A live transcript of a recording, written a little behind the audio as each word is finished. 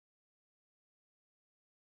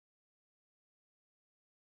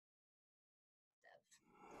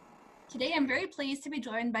Today, I'm very pleased to be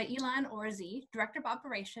joined by Ilan Orzi, Director of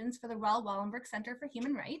Operations for the Raoul Wallenberg Centre for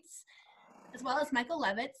Human Rights, as well as Michael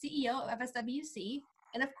Levitt, CEO of FSWC,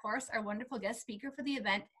 and of course, our wonderful guest speaker for the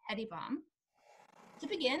event, Hedy Bohm. To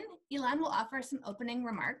begin, Ilan will offer some opening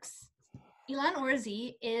remarks. Ilan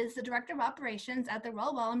Orzi is the Director of Operations at the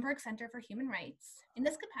Raoul Wallenberg Centre for Human Rights. In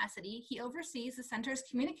this capacity, he oversees the center's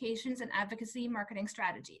communications and advocacy marketing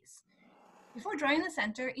strategies. Before joining the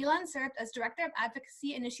center, Ilan served as Director of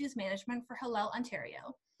Advocacy and Issues Management for Hillel,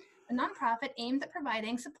 Ontario, a nonprofit aimed at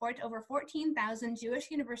providing support to over 14,000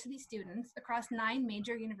 Jewish university students across 9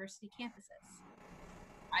 major university campuses.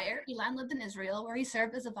 Prior, Ilan lived in Israel, where he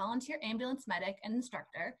served as a volunteer ambulance medic and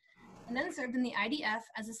instructor, and then served in the IDF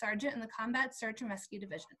as a sergeant in the Combat Search and Rescue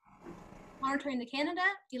Division. Upon returning to Canada,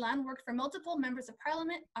 Ilan worked for multiple members of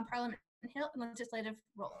Parliament on Parliament Hill and legislative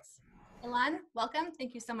roles. Ilan, welcome.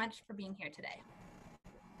 Thank you so much for being here today.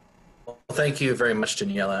 Well, thank you very much,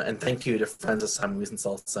 Daniela, and thank you to Friends of Simon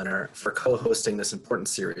Wiesenthal Center for co-hosting this important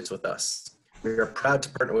series with us. We are proud to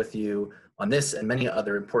partner with you on this and many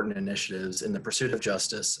other important initiatives in the pursuit of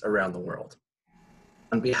justice around the world.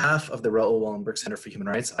 On behalf of the Raoul Wallenberg Center for Human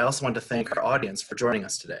Rights, I also want to thank our audience for joining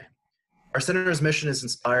us today. Our center's mission is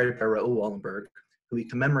inspired by Raoul Wallenberg, who we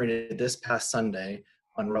commemorated this past Sunday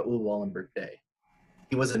on Raoul Wallenberg Day.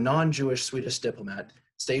 He was a non-Jewish Swedish diplomat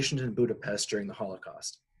stationed in Budapest during the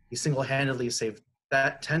Holocaust. He single-handedly saved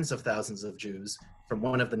tens of thousands of Jews from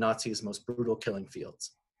one of the Nazis' most brutal killing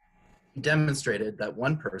fields. He demonstrated that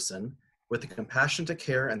one person, with the compassion to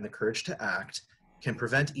care and the courage to act, can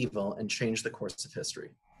prevent evil and change the course of history.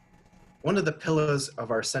 One of the pillars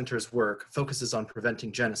of our center's work focuses on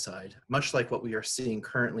preventing genocide, much like what we are seeing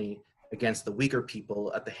currently against the Uyghur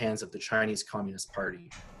people at the hands of the Chinese Communist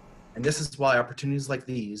Party. And this is why opportunities like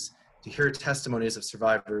these to hear testimonies of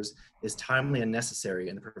survivors is timely and necessary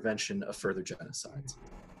in the prevention of further genocides.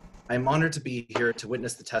 I am honored to be here to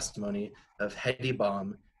witness the testimony of Hedy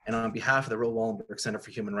Bohm, and on behalf of the Raoul Wallenberg Center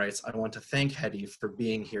for Human Rights, I want to thank Hedy for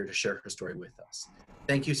being here to share her story with us.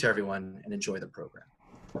 Thank you to everyone, and enjoy the program.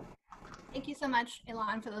 Thank you so much,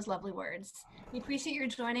 Ilan, for those lovely words. We appreciate your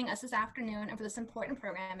joining us this afternoon and for this important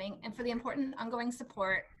programming and for the important ongoing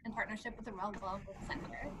support and partnership with the Raoul Wallenberg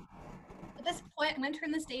Center. At this point, I'm going to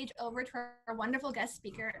turn the stage over to our wonderful guest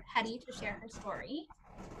speaker, Hedy, to share her story.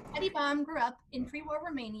 Hedy Bohm grew up in pre-war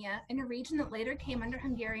Romania in a region that later came under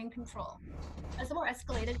Hungarian control. As the war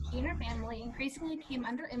escalated, she and her family increasingly came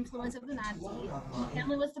under influence of the Nazis, and the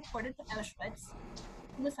family was deported to Auschwitz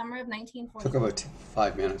in the summer of 1940. Took about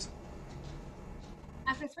 5 minutes.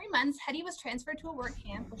 After 3 months, Hedy was transferred to a work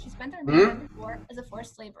camp where she spent the remainder of the war as a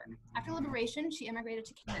forced laborer. After liberation, she immigrated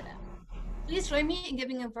to Canada. Please join me in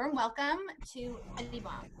giving a warm welcome to Hedy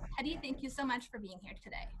Bohm. Hedy, thank you so much for being here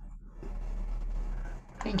today.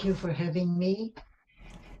 Thank you for having me.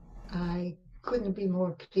 I couldn't be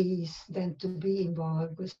more pleased than to be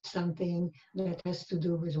involved with something that has to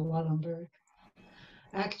do with Wallenberg.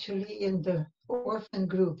 Actually, in the orphan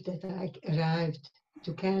group that I arrived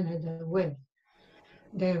to Canada with,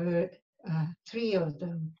 there were 3 of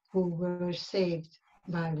them who were saved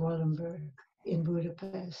by Wallenberg in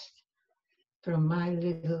Budapest from my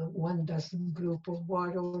little 12 group of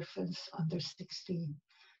war orphans under 16.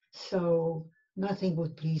 So nothing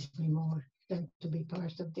would please me more than to be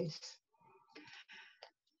part of this.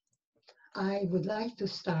 I would like to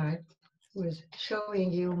start with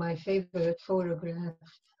showing you my favorite photograph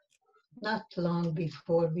not long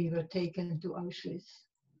before we were taken to Auschwitz.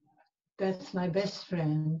 That's my best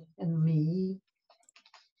friend and me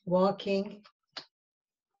walking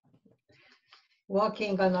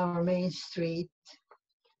on our main street,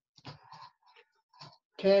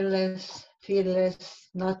 careless, fearless,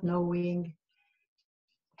 not knowing,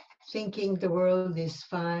 thinking the world is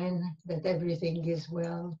fine, that everything is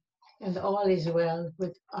well, and all is well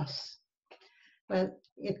with us. But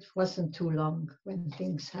it wasn't too long when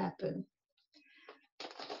things happened.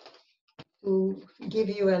 To give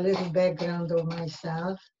you a little background of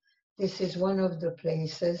myself, this is one of the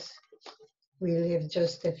places we lived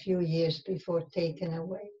just a few years before taken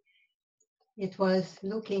away. It was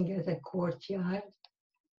looking at a courtyard.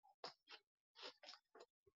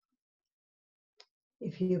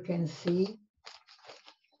 If you can see,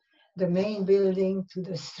 the main building to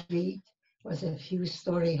the street was a few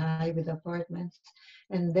story high with apartments,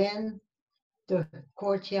 and then the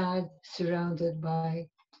courtyard surrounded by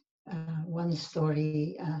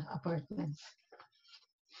 1-story apartments.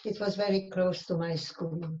 It was very close to my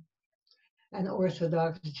school, an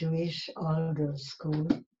Orthodox Jewish all-girls school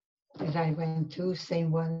that I went to,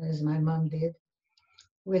 same one as my mom did,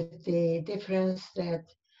 with the difference that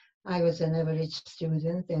I was an average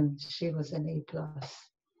student and she was an A+.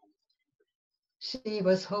 She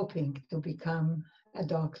was hoping to become a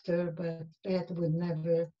doctor, but that would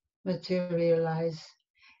never materialize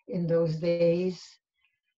in those days.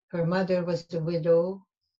 Her mother was a widow.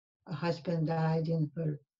 A husband died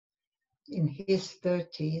in his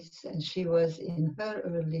 30s, and she was in her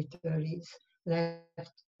early 30s,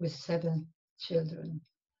 left with 7 children.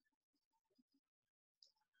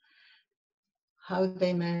 How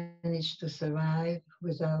they managed to survive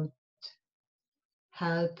without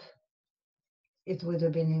help, it would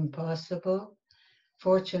have been impossible.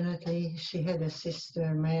 Fortunately, she had a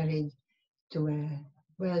sister married to a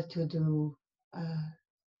well-to-do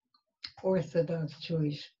Orthodox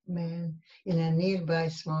Jewish man in a nearby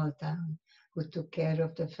small town who took care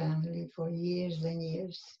of the family for years and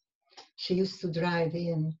years. She used to drive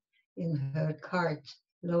in her cart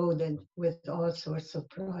loaded with all sorts of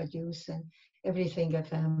produce and everything a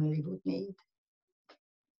family would need.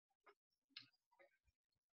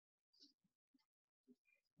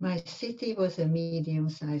 My city was a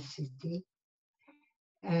medium-sized city,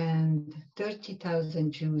 and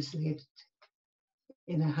 30,000 Jews lived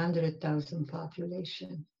in 100,000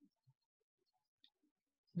 population.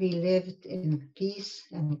 We lived in peace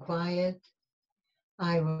and quiet.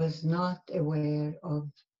 I was not aware of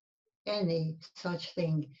any such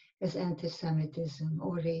thing as anti-Semitism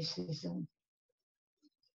or racism.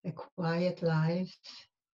 A quiet life,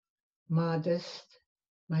 modest.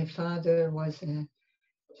 My father was a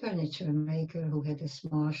furniture maker who had a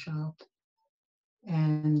small shop,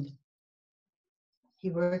 and he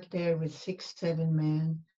worked there with 6, 7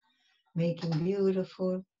 men, making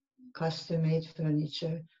beautiful custom-made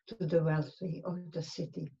furniture to the wealthy of the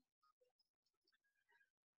city.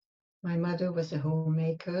 My mother was a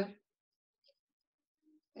homemaker,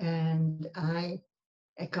 and I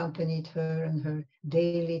accompanied her on her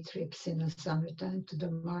daily trips in the summertime to the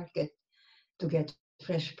market to get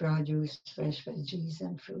fresh produce, fresh veggies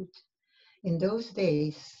and fruit. In those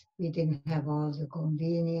days, we didn't have all the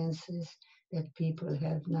conveniences that people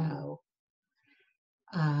have now.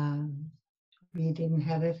 We didn't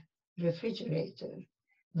have a refrigerator,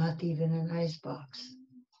 not even an icebox.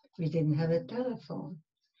 We didn't have a telephone.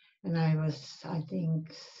 And I was, I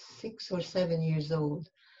think, 6 or 7 years old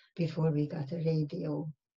before we got a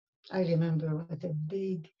radio. I remember what a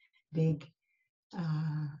big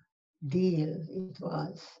deal it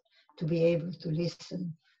was to be able to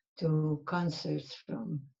listen to concerts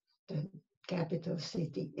from the capital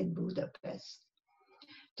city in Budapest,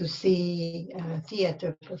 to see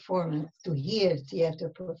theater performance, to hear theater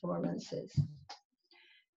performances.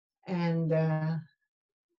 And I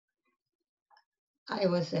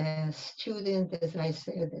was a student, as I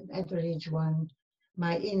said, an average one.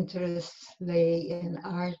 My interests lay in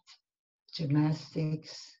art,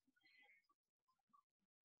 gymnastics,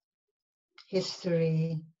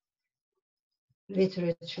 history,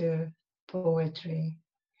 literature, poetry,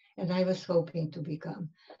 and I was hoping to become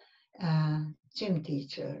a gym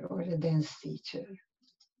teacher or a dance teacher.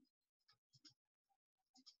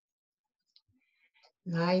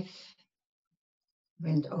 Life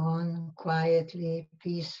went on quietly,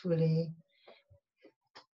 peacefully,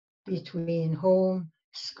 between home,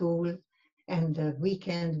 school, and the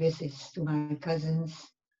weekend visits to my cousins.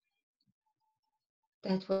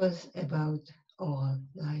 That was about all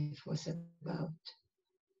life was about.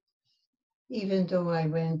 Even though I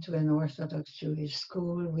went to an Orthodox Jewish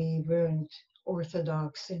school, we weren't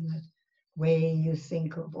Orthodox in the way you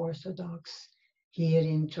think of Orthodox here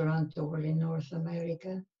in Toronto or in North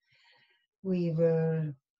America. We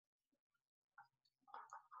were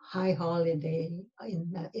high holiday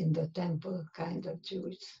in the temple kind of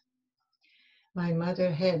Jews. My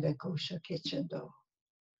mother had a kosher kitchen though.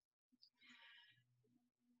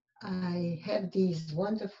 I have these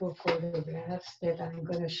wonderful photographs that I'm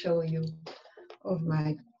going to show you of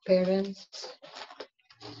my parents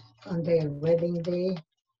on their wedding day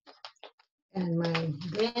and my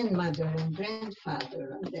grandmother and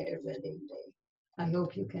grandfather on their wedding day. I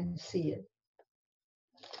hope you can see it.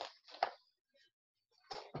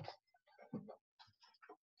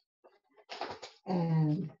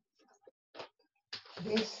 And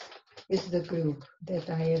this is the group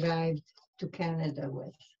that I arrived to Canada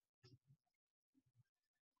with.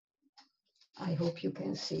 I hope you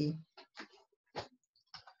can see.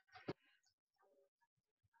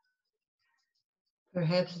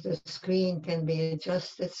 Perhaps the screen can be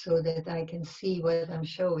adjusted so that I can see what I'm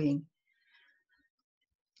showing.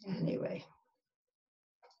 Anyway,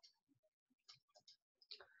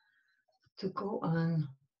 to go on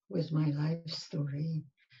with my life story,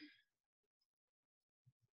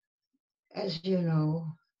 as you know,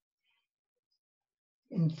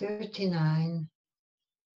 in 1939,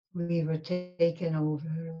 We were taken over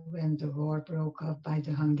when the war broke up by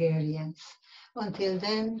the Hungarians. Until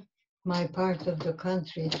then, my part of the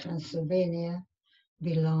country, Transylvania,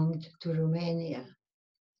 belonged to Romania.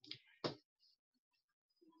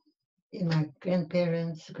 In my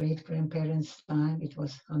grandparents, great-grandparents' time, it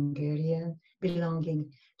was Hungarian,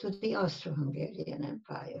 belonging to the Austro-Hungarian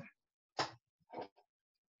Empire.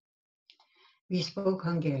 We spoke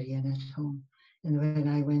Hungarian at home, and when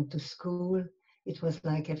I went to school, it was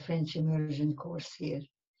like a French immersion course here.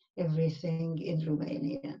 Everything in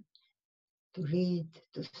Romanian, to read,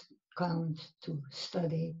 to count, to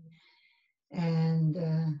study. And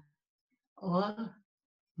all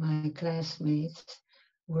my classmates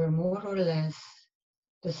were more or less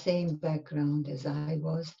the same background as I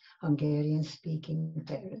was, Hungarian-speaking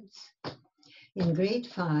parents. In grade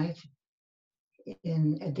 5,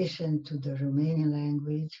 in addition to the Romanian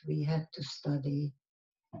language, we had to study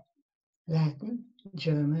Latin,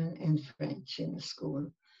 German, and French in the school.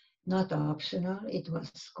 Not optional, it was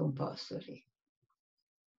compulsory.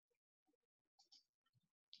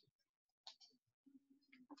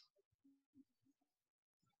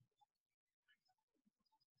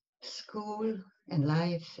 School and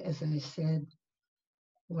life, as I said,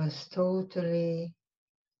 was totally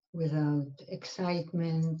without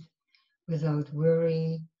excitement, without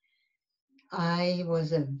worry. I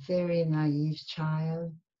was a very naive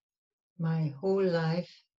child. My whole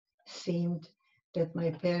life seemed that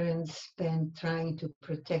my parents spent trying to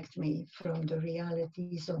protect me from the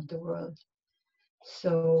realities of the world.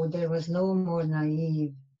 So there was no more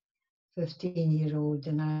naive 15-year-old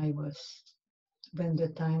than I was when the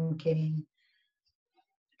time came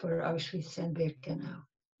for Auschwitz and Birkenau.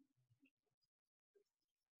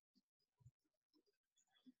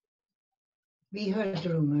 We heard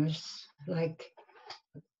rumors, like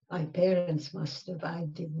my parents must have, I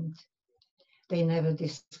didn't. They never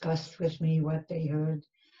discussed with me what they heard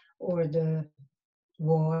or the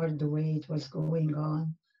war, the way it was going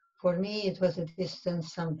on. For me, it was a distant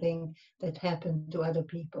something that happened to other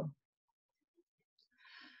people.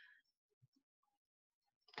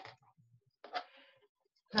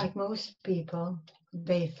 Like most people,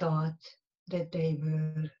 they thought that they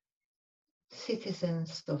were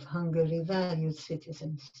citizens of Hungary, valued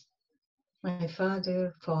citizens. My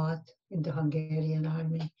father fought in the Hungarian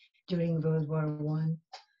army during World War I,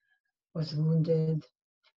 was wounded,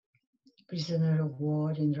 prisoner of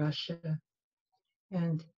war in Russia.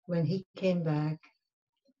 And when he came back,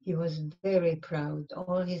 he was very proud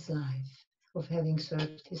all his life of having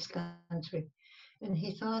served his country. And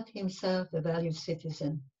he thought himself a valued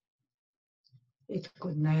citizen. It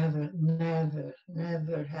could never, never,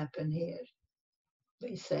 never happen here,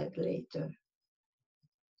 they said later.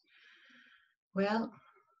 Well,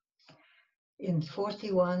 in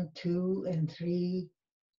 41, 2, and 3,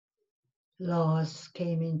 laws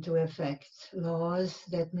came into effect, laws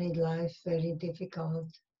that made life very difficult.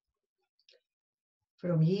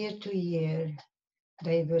 From year to year,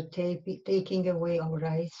 they were taking away our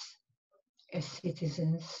rights as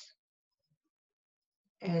citizens,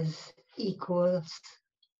 as equals,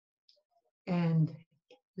 and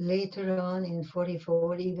later on in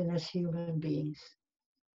 44, even as human beings.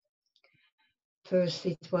 First,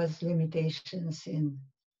 it was limitations in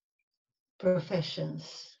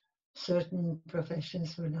professions. Certain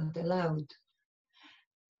professions were not allowed.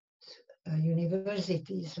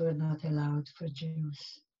 Universities were not allowed for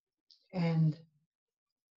Jews. And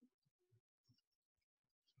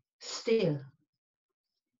still,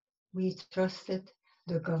 we trusted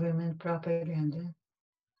the government propaganda,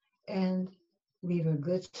 and we were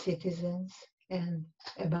good citizens and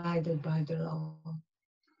abided by the law.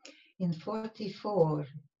 In 44,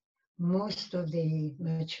 most of the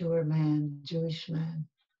mature men, Jewish men,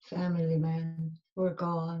 family men were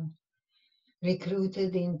gone,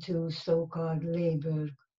 recruited into so-called labor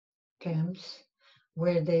camps,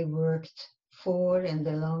 where they worked for and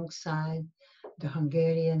alongside the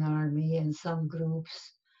Hungarian army and some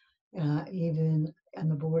groups, even on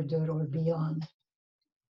the border or beyond.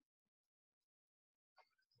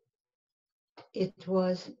 It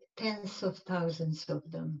was tens of thousands of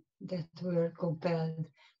them that were compelled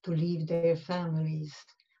to leave their families,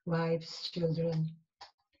 wives, children,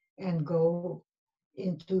 and go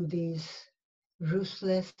into these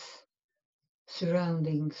ruthless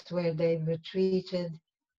surroundings where they were treated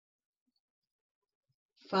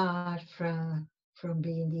far from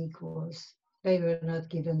being equals. They were not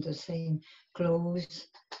given the same clothes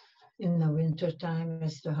in the winter time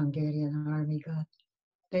as the Hungarian army got.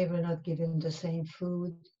 They were not given the same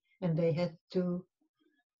food, and they had to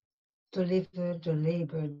deliver the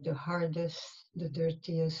labor, the hardest, the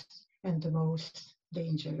dirtiest, and the most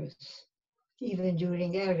dangerous. Even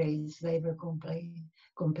during air raids, they were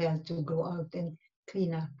compelled to go out and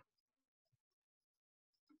clean up.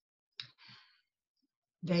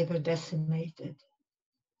 They were decimated.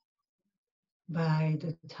 By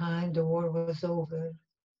the time the war was over,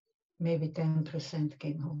 maybe 10%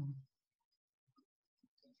 came home.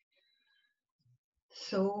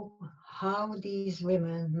 So how these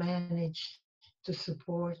women managed to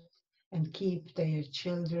support and keep their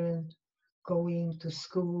children going to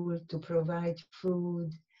school, to provide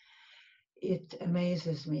food, it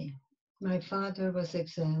amazes me. My father was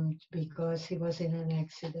exempt because he was in an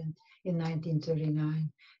accident in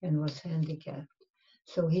 1939 and was handicapped.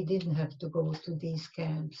 So he didn't have to go to these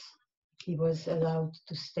camps. He was allowed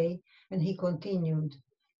to stay, and he continued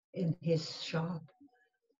in his shop,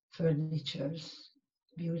 furnitures,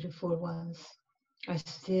 beautiful ones. I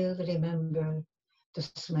still remember the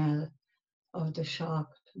smell of the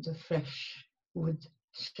shop, the fresh wood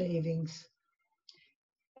shavings,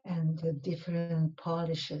 and the different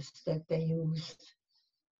polishes that they used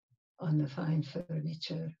on the fine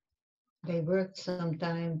furniture. They worked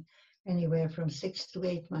sometime anywhere from 6 to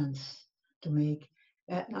 8 months to make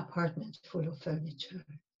an apartment full of furniture.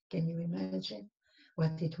 Can you imagine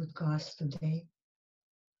what it would cost today?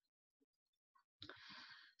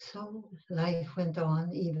 So life went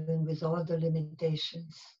on even with all the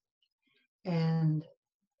limitations. And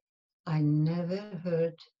I never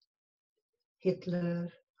heard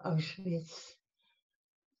Hitler, Auschwitz,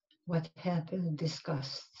 what happened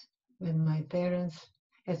discussed. When my parents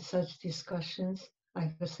had such discussions,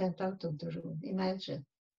 I was sent out of the room. Imagine.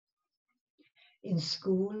 In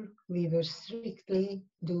school, we were strictly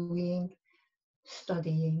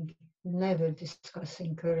studying, never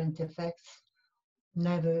discussing current effects,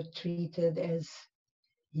 never treated as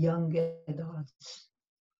young adults.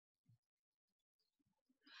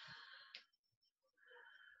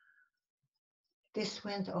 This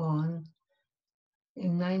went on.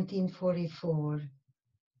 In 1944,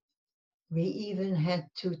 we even had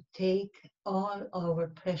to take all our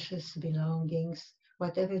precious belongings,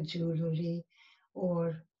 whatever jewelry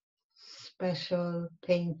or special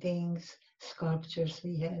paintings, sculptures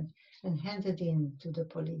we had, and hand it in to the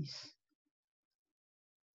police.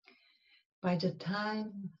 By the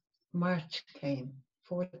time March came,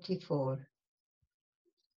 44,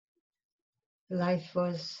 life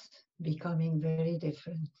was becoming very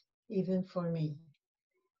different, even for me.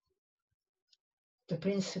 The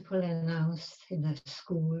principal announced in a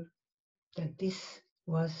school that this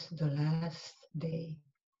was the last day.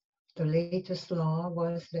 The latest law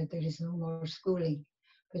was that there is no more schooling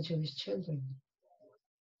for Jewish children.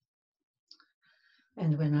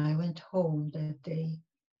 And when I went home that day,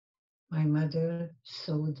 my mother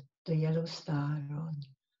sewed the yellow star on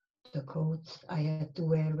the coat I had to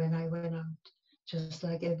wear when I went out, just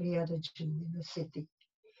like every other Jew in the city.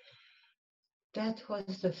 That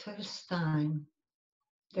was the first time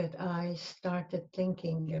that I started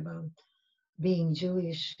thinking about being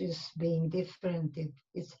Jewish is being different.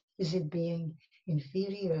 Is it being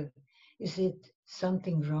inferior? Is it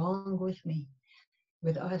something wrong with me,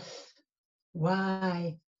 with us?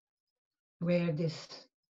 Why wear this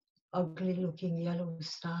ugly looking yellow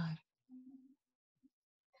star?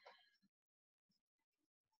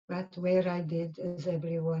 But where I did as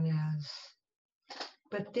everyone else.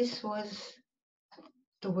 But this was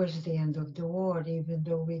towards the end of the war, even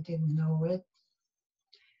though we didn't know it.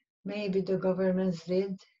 Maybe the governments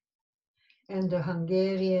did, and the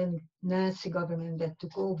Hungarian Nazi government that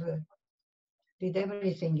took over did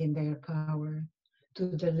everything in their power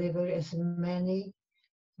to deliver as many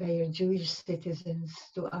their Jewish citizens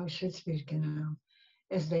to Auschwitz-Birkenau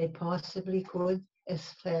as they possibly could, as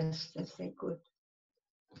fast as they could.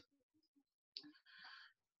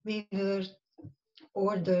 We were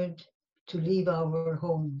ordered to leave our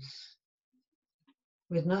homes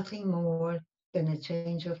with nothing more than a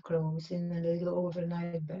change of clothes in a little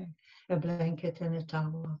overnight bag, a blanket and a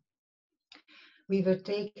towel. We were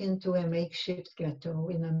taken to a makeshift ghetto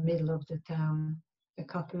in the middle of the town, a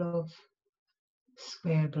couple of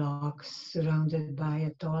square blocks surrounded by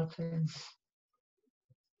a tall fence.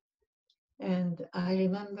 And I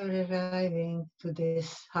remember arriving to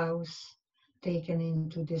this house, taken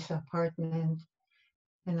into this apartment,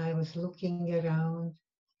 and I was looking around,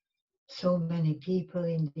 so many people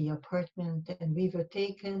in the apartment, and we were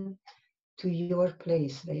taken to your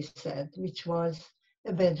place, they said, which was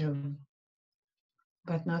a bedroom,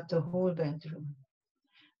 but not the whole bedroom.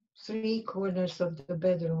 3 corners of the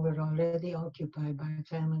bedroom were already occupied by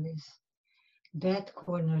families. That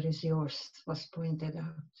corner is yours, was pointed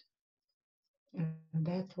out. And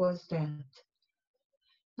that was that.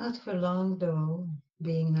 Not for long though,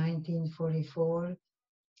 being 1944,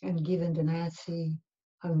 and given the Nazi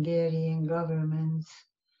Hungarian governments,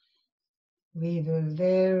 we were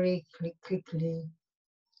very quickly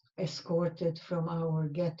escorted from our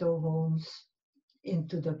ghetto homes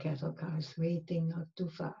into the cattle cars, waiting not too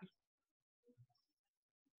far.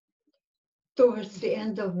 Towards the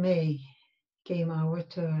end of May came our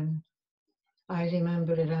turn. I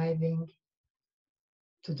remember arriving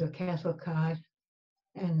to the cattle car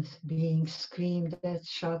and being screamed at,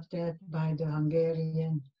 shot at by the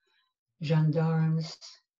Hungarian gendarmes,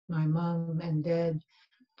 my mom and dad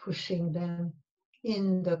pushing them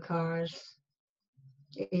in the cars,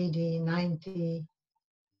 80, 90,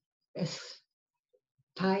 as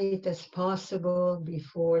tight as possible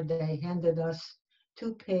before they handed us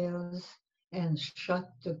 2 pails and shut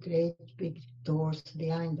the great big doors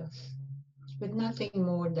behind us, with nothing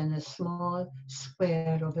more than a small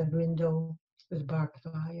square of a window with barbed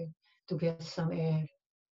wire to get some air.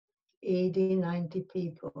 80, 90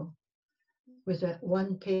 people with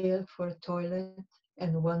one pail for a toilet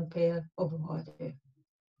and one pail of water.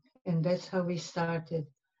 And that's how we started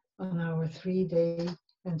on our 3-day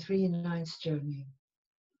and 3 nights journey.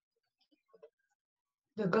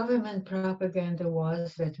 The government propaganda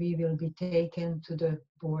was that we will be taken to the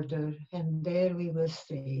border and there we will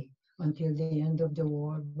stay until the end of the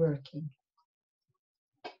war working.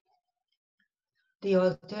 The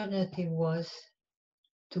alternative was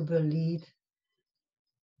to believe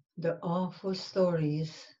the awful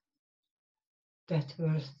stories that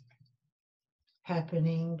were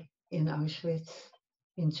happening in Auschwitz,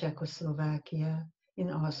 in Czechoslovakia,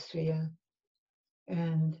 in Austria,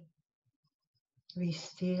 and we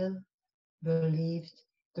still believed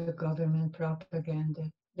the government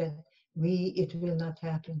propaganda that it will not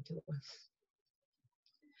happen to us.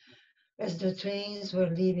 As the trains were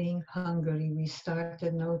leaving Hungary, we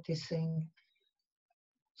started noticing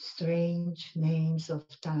strange names of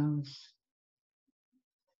towns.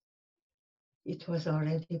 It was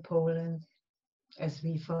already Poland, as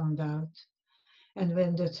we found out. And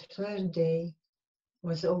when the 3rd day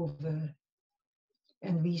was over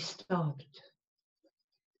and we stopped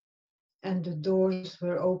and the doors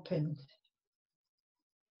were opened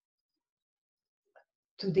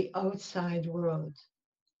to the outside world,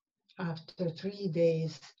 after 3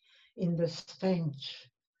 days in the stench,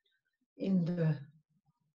 in the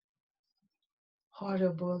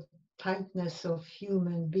horrible tightness of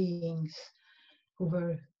human beings who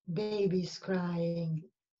were babies crying,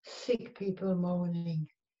 sick people moaning.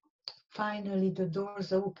 Finally, the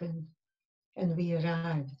doors opened and we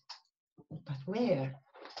arrived. But where?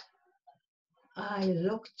 I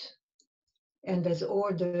looked, and as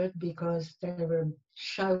ordered, because there were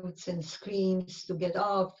shouts and screams to get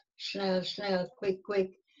off, schnell, schnell, quick,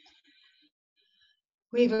 quick.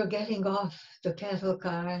 We were getting off the cattle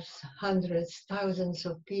cars, hundreds, thousands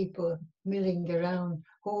of people milling around,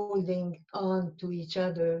 holding on to each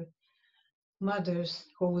other, mothers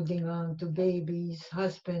holding on to babies,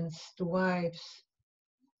 husbands to wives.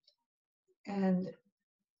 And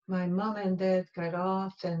my mom and dad got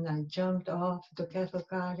off and I jumped off the cattle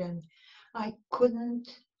car and I couldn't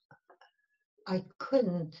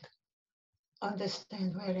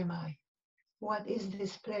understand, where am I? What is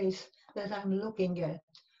this place that I'm looking at,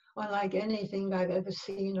 unlike anything I've ever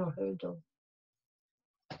seen or heard of?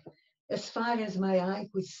 As far as my eye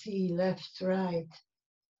could see, left, right,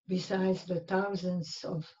 besides the thousands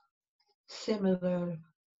of similar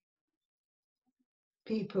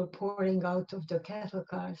people pouring out of the cattle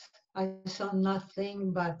cars, I saw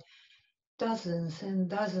nothing but dozens and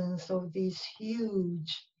dozens of these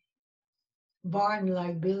huge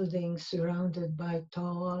barn-like buildings surrounded by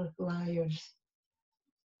tall wires,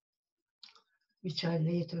 which I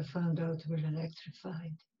later found out were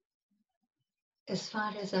electrified. As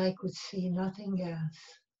far as I could see, nothing else.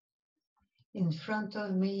 In front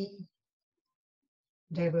of me,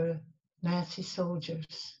 there were Nazi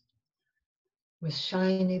soldiers with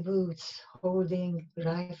shiny boots, holding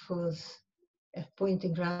rifles,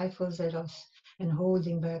 pointing rifles at us and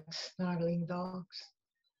holding back snarling dogs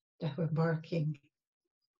that were barking.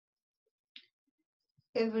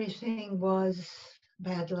 Everything was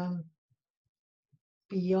bedlam,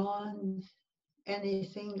 beyond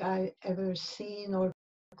anything I ever seen or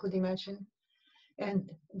could imagine. And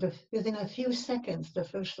within a few seconds, the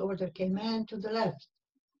first order came, man to the left.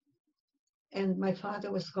 And my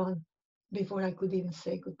father was gone before I could even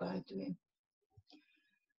say goodbye to him.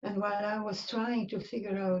 And while I was trying to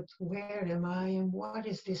figure out where am I and what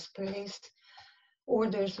is this place,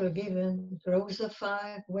 orders were given, rows of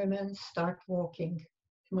 5 women start walking,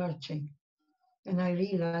 marching. And I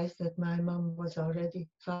realized that my mom was already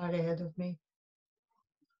far ahead of me.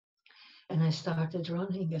 And I started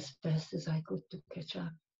running as fast as I could to catch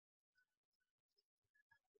up.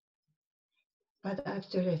 But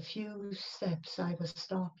after a few steps, I was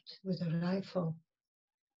stopped with a rifle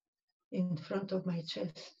in front of my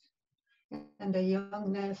chest. And a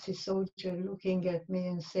young Nazi soldier looking at me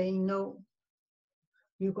and saying, "No,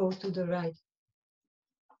 you go to the right."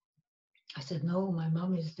 I said, "No, my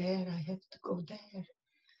mom is there. I have to go there.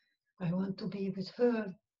 I want to be with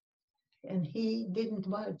her." And he didn't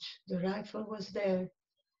budge. The rifle was there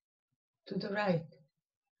to the right.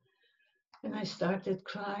 And I started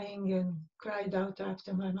crying and cried out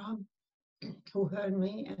after my mom, who heard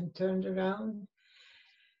me and turned around.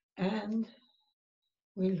 And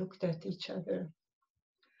we looked at each other.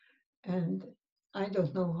 And I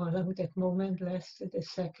don't know how long that moment lasted, a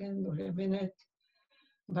second or a minute,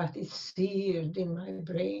 but it seared in my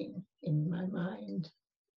brain, in my mind.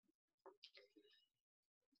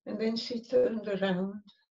 And then she turned around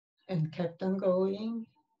and kept on going,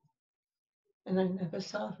 and I never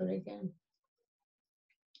saw her again.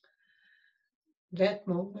 That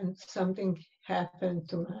moment, something happened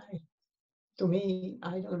to me,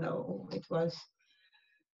 I don't know. It was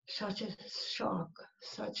such a shock,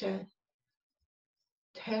 such a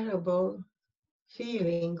terrible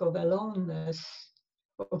feeling of aloneness,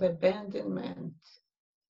 of abandonment.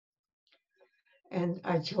 And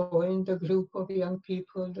I joined a group of young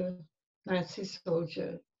people. The Nazi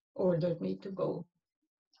soldier ordered me to go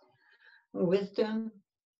with them.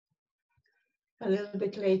 A little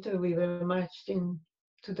bit later, we were marched into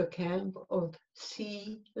the camp of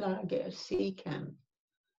Sea Lager, Sea Camp.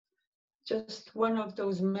 Just one of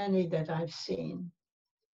those many that I've seen.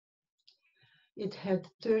 It had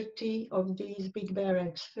 30 of these big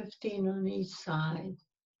barracks, 15 on each side.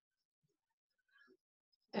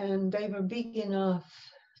 And they were big enough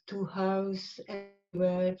to house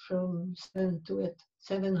anywhere from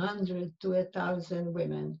 700 to 1,000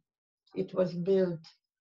 women. It was built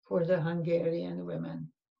for the Hungarian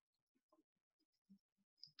women.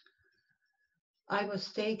 I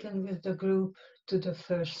was taken with the group to the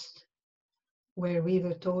first, where we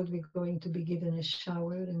were told we're going to be given a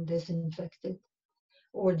shower and disinfected,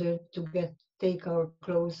 ordered to take our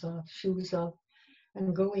clothes off, shoes off,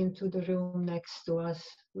 and go into the room next to us,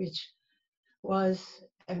 which was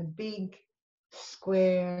a big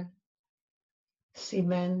square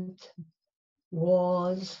cement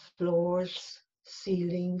walls, floors,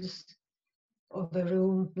 ceilings of a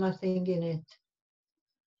room, nothing in it.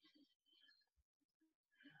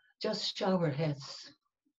 Just shower heads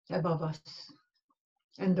above us.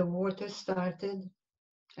 And the water started,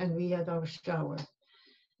 and we had our shower.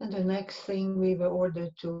 And the next thing, we were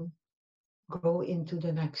ordered to go into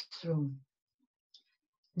the next room.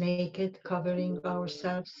 Naked, covering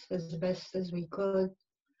ourselves as best as we could.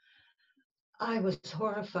 I was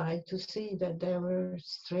horrified to see that there were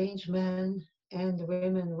strange men and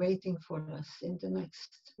women waiting for us in the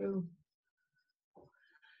next room.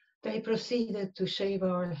 They proceeded to shave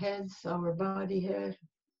our heads, our body hair,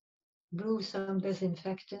 brew some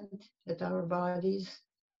disinfectant at our bodies.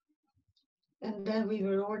 And then we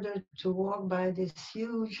were ordered to walk by this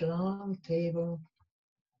huge long table.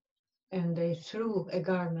 And they threw a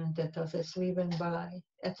garment at us as we went by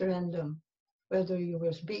at random. Whether you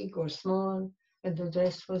were big or small, and the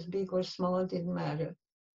dress was big or small, didn't matter.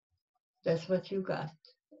 That's what you got.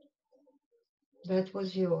 That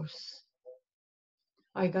was yours.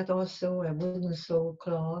 I got also a wooden sole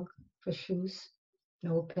clog for shoes.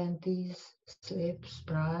 No panties, slips,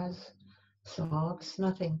 bras, socks,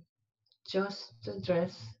 nothing. Just a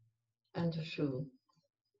dress and a shoe.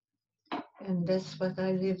 And that's what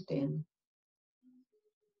I lived in.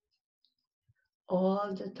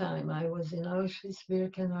 All the time I was in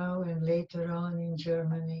Auschwitz-Birkenau and later on in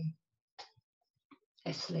Germany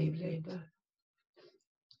as slave labor.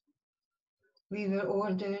 We were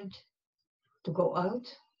ordered to go out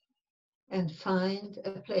and find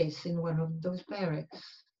a place in one of those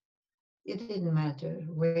barracks. It didn't matter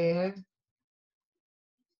where,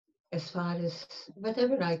 as far as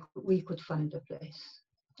whatever we could find a place.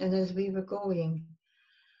 And as we were going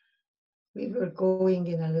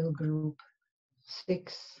in a little group,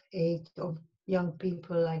 6, 8 of young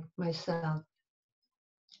people like myself.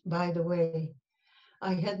 By the way,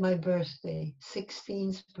 I had my birthday,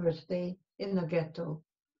 16th birthday, in a ghetto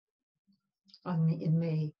in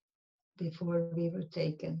May, before we were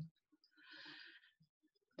taken.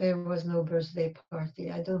 There was no birthday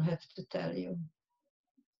party, I don't have to tell you.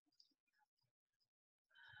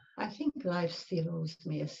 I think life still owes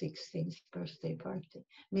me a 16th birthday party.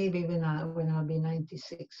 Maybe when I'll be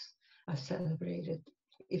 96, I celebrate it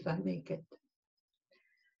if I make it.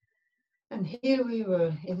 And here we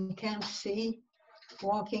were in Camp C,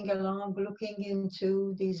 walking along, looking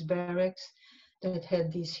into these barracks that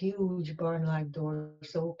had these huge barn-like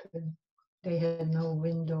doors open. They had no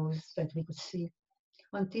windows that we could see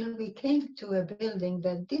until we came to a building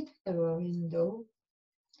that did have a window.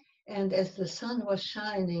 And as the sun was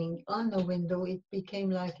shining on the window, it became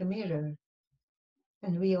like a mirror.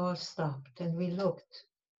 And we all stopped and we looked.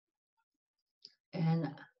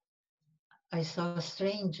 And I saw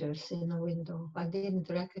strangers in the window. I didn't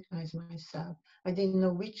recognize myself. I didn't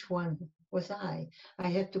know which one was I. I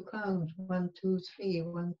had to count 1, 2, 3,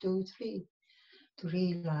 1, 2, 3 to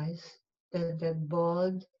realize that that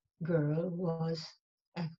bald girl was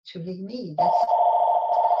actually me.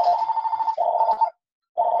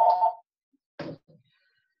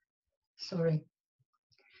 Sorry.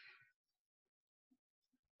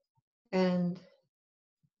 And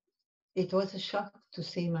it was a shock to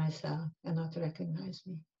see myself and not recognize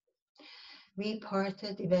me. We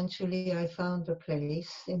parted. Eventually, I found a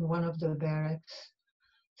place in one of the barracks.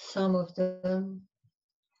 Some of them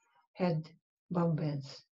had bunk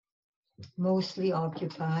beds, mostly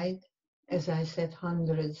occupied. As I said,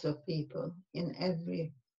 hundreds of people in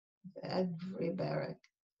every barrack.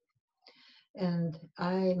 And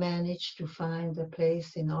I managed to find a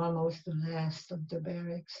place in almost the last of the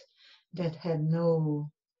barracks that had no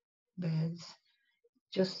beds,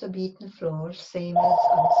 just a beaten floor, same as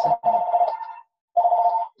outside.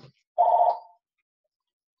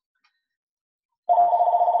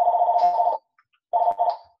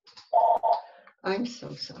 I'm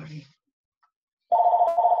so sorry.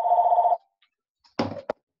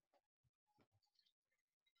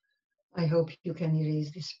 I hope you can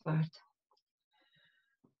erase this part.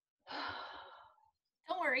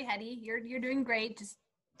 Don't worry, Hedy. You're doing great. Just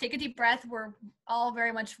take a deep breath. We're all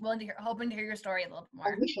very much hoping to hear your story a little bit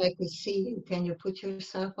more. I wish I could see you. Can you put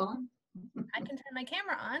yourself on? I can turn my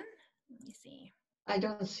camera on. Let me see. I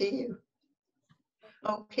don't see you.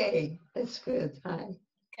 Okay, that's good. Hi.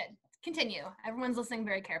 Good. Continue. Everyone's listening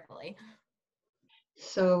very carefully.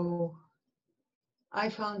 So I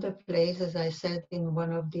found a place, as I said, in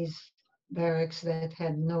one of these barracks that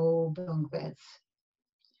had no bunk beds.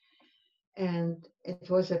 And it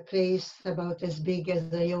was a place about as big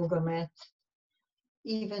as a yoga mat.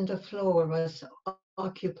 Even the floor was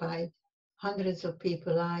occupied. Hundreds of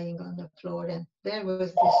people lying on the floor, and there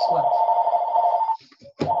was this one.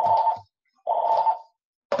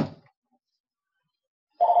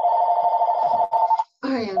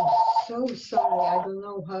 I am so sorry. I don't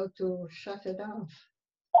know how to shut it off.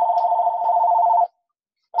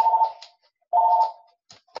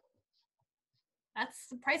 That's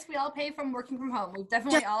the price we all pay from working from home. We've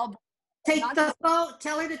definitely all take the phone.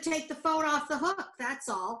 Tell her to take the phone off the hook. That's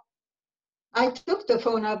all. I took the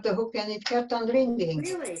phone off the hook and it kept on ringing.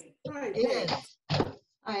 Really? Right, yes.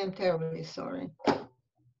 I am terribly sorry.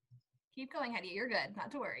 Keep going, Hedy. You're good.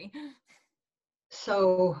 Not to worry.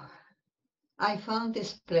 So I found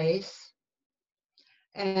this place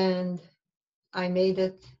and I made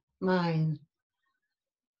it mine.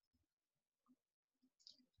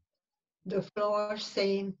 The floor,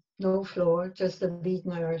 same, no floor, just the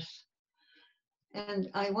beaten earth. And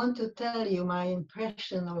I want to tell you my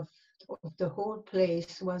impression of the whole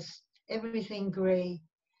place was everything gray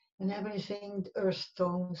and everything earth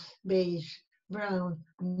tones, beige, brown,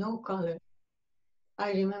 no color.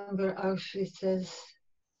 I remember Auschwitz's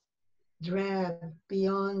drab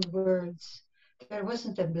beyond words. There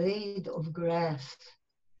wasn't a blade of grass,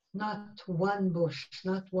 not one bush,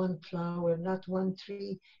 not one flower, not one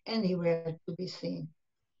tree anywhere to be seen.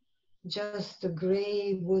 Just the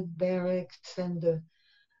gray wood barracks and the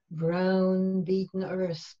brown beaten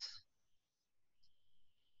earth.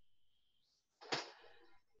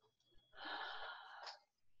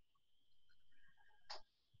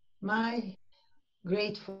 My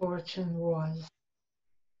great fortune was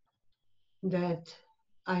that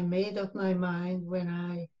I made up my mind when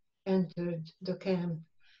I entered the camp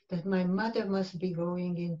that my mother must be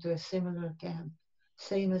going into a similar camp,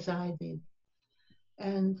 same as I did.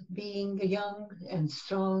 And being young and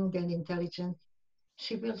strong and intelligent,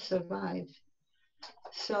 she will survive.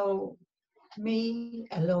 So me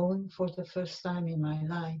alone for the first time in my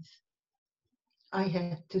life, I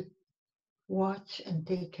had to watch and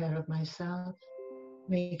take care of myself,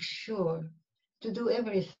 make sure to do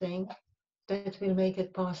everything that will make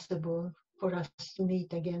it possible for us to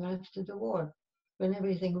meet again after the war, when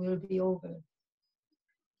everything will be over.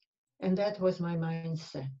 And that was my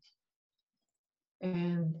mindset.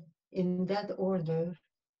 And in that order,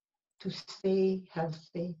 to stay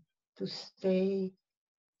healthy, to stay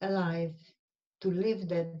alive to live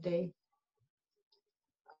that day,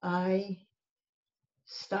 I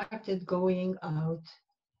started going out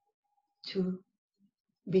to,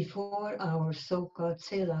 before our so-called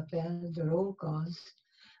appel, the roll calls,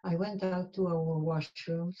 I went out to our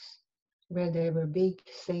washrooms where there were big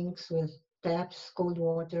sinks with taps, cold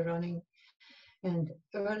water running. And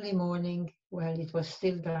early morning, while it was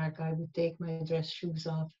still dark, I would take my dress shoes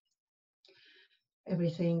off,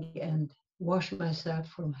 everything, and wash myself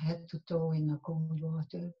from head to toe in the cold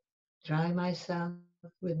water, dry myself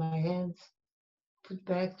with my hands, put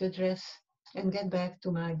back the dress, and get back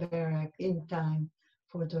to my barrack in time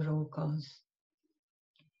for the roll calls.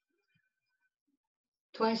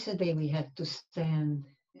 Twice a day we had to stand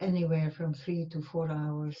anywhere from 3 to 4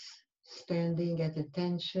 hours, standing at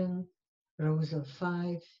attention, rows of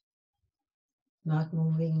 5, not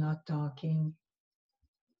moving, not talking.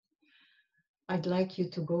 I'd like you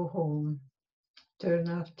to go home, turn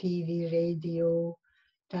off TV, radio,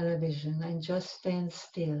 television, and just stand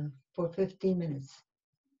still for 15 minutes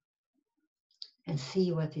and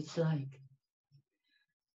see what it's like.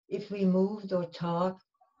 If we moved or talked,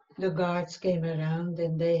 the guards came around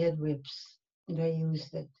and they had whips. They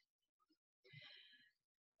used it.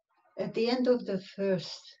 At the end of the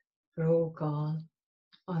first roll call,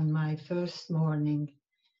 on my first morning,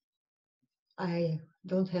 I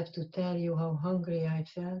don't have to tell you how hungry I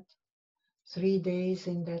felt. 3 days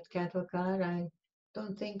in that cattle car, I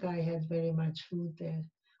don't think I had very much food there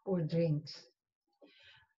or drinks.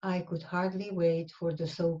 I could hardly wait for the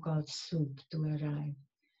so-called soup to arrive.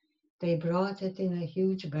 They brought it in a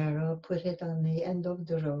huge barrel, put it on the end of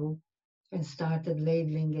the row, and started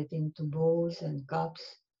ladling it into bowls and cups.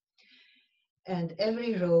 And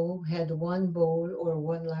every row had one bowl or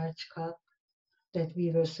one large cup that we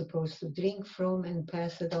were supposed to drink from and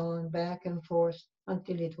pass it on back and forth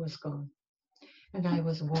until it was gone. And I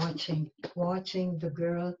was watching the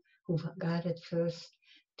girl who got it first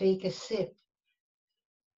take a sip.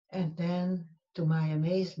 And then, to my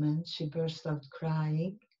amazement, she burst out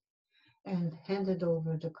crying and handed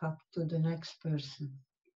over the cup to the next person.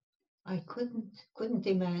 I couldn't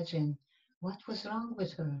imagine what was wrong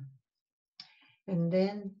with her. And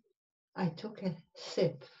then I took a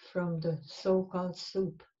sip from the so-called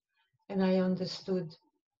soup, and I understood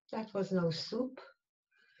that was no soup.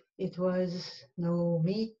 It was no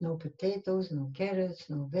meat, no potatoes, no carrots,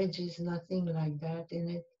 no veggies, nothing like that in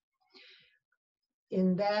it.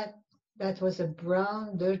 In that was a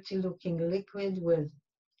brown, dirty-looking liquid with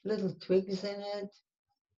little twigs in it,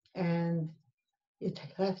 and it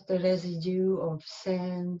left a residue of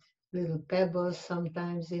sand, little pebbles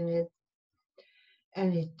sometimes in it,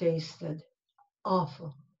 and it tasted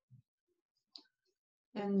awful.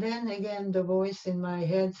 And then again, the voice in my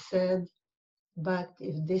head said, but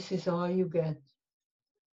if this is all you get,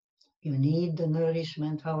 you need the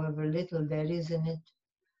nourishment, however little there is in it,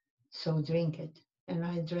 so drink it. And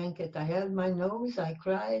I drank it. I held my nose, I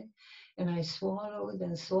cried, and I swallowed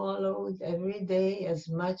and swallowed every day as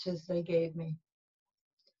much as they gave me.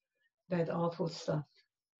 That awful stuff.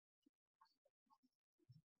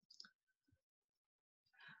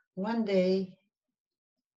 One day,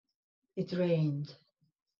 it rained,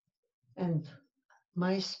 and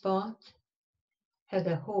my spot had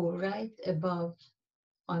a hole right above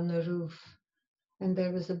on the roof, and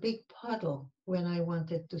there was a big puddle when I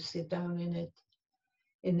wanted to sit down in it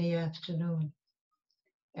in the afternoon.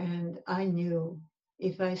 And I knew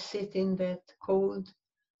if I sit in that cold,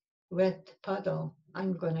 wet puddle,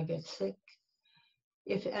 I'm gonna get sick.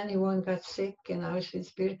 If anyone got sick in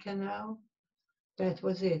Auschwitz-Birkenau, that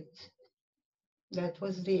was it. That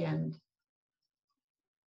was the end.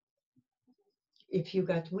 If you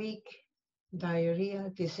got weak,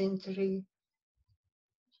 diarrhea, dysentery,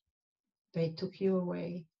 they took you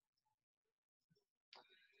away.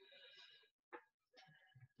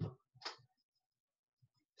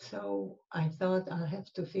 So I thought I'll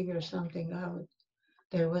have to figure something out.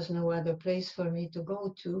 There was no other place for me to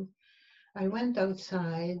go to. I went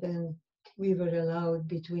outside and we were allowed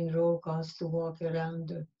between roll calls to walk around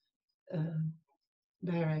the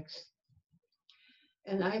barracks.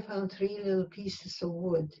 And I found 3 little pieces of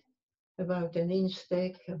wood, about 1 inch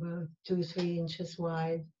thick, about 2-3 inches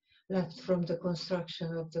wide, left from the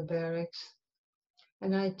construction of the barracks.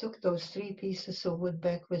 And I took those 3 pieces of wood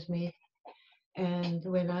back with me. And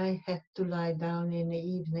when I had to lie down in the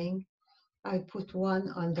evening, I put one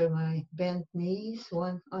under my bent knees,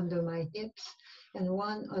 one under my hips, and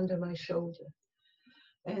one under my shoulder.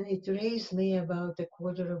 And it raised me about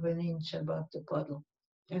 1/4 of an inch above the puddle.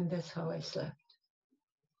 And that's how I slept.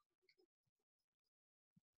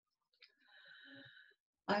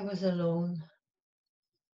 I was alone.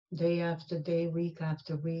 day after day, week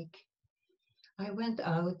after week. I went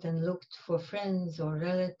out and looked for friends or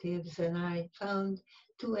relatives, and I found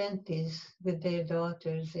two aunties with their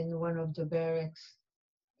daughters in one of the barracks.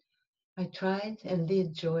 I tried and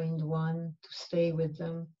did join one to stay with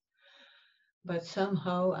them, but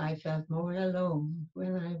somehow I felt more alone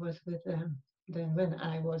when I was with them than when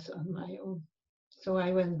I was on my own. So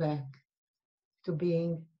I went back to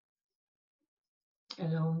being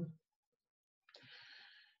alone.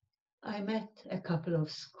 I met a couple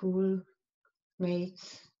of school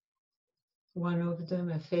mates, one of them,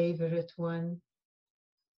 a favorite one,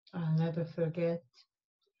 I'll never forget.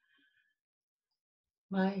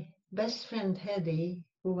 My best friend Hedy,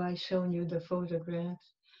 who I shown you the photograph,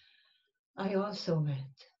 I also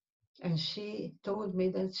met. And she told me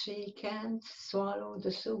that she can't swallow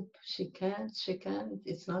the soup. She can't,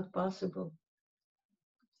 it's not possible.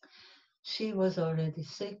 She was already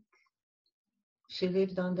sick. She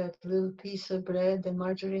lived on that little piece of bread and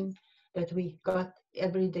margarine that we got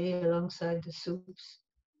every day alongside the soups.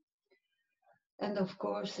 And of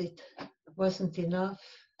course, it wasn't enough,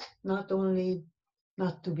 not only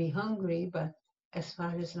not to be hungry, but as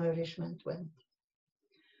far as nourishment went.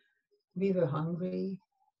 We were hungry,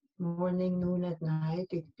 morning, noon, at night.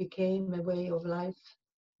 It became a way of life.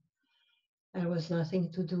 There was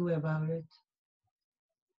nothing to do about it.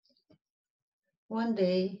 One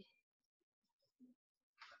day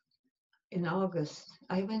in August,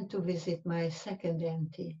 I went to visit my second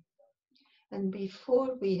auntie. And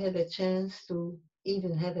before we had a chance to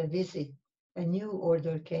even have a visit, a new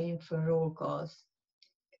order came for roll calls.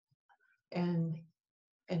 And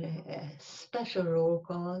a special roll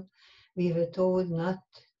call, we were told not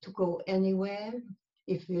to go anywhere.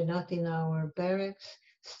 If we're not in our barracks,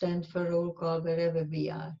 stand for roll call wherever we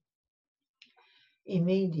are.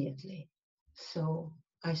 Immediately. So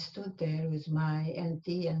I stood there with my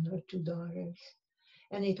auntie and her two daughters.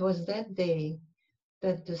 And it was that day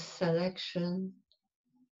that the selection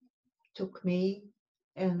took me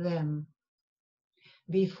and them.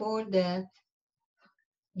 Before that,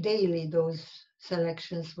 daily those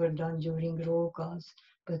selections were done during roll calls,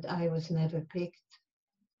 but I was never picked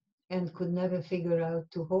and could never figure out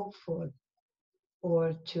to hope for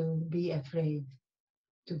or to be afraid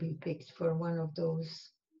to be picked for one of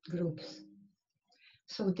those groups.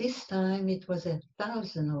 So this time it was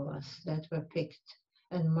 1,000 of us that were picked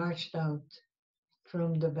and marched out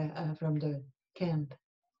from the camp.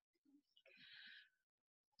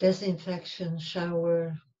 Disinfection,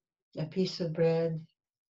 shower, a piece of bread,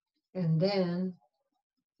 and then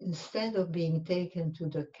instead of being taken to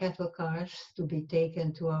the cattle cars to be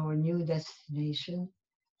taken to our new destination,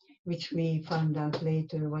 which we found out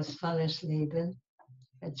later was Fallersleben,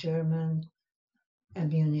 a German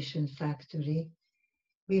ammunition factory,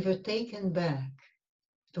 we were taken back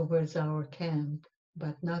towards our camp,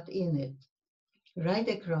 but not in it. Right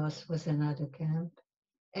across was another camp,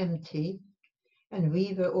 empty, and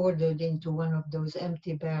we were ordered into one of those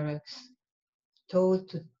empty barracks, told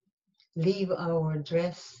to leave our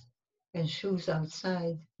dress and shoes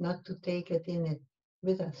outside, not to take it in it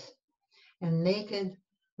with us. And naked,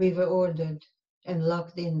 we were ordered and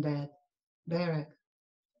locked in that barrack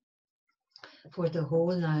for the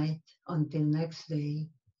whole night until next day.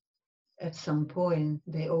 At some point,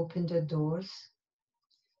 they opened the doors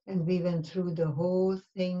and we went through the whole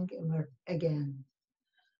thing again.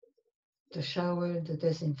 The shower, the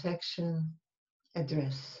disinfection, a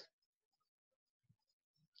dress.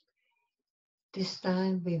 This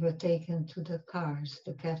time we were taken to the cars,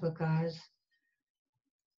 the cattle cars,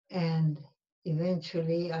 and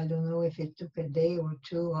eventually, I don't know if it took a day or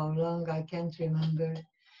two, how long, I can't remember,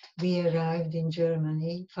 we arrived in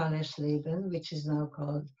Germany, Fallersleben, which is now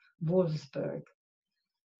called Wolfsburg.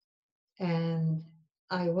 And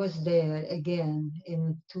I was there again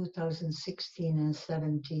in 2016 and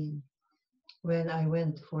 17 when I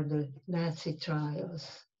went for the Nazi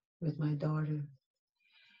trials with my daughter.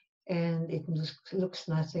 And it looks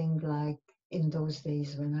nothing like in those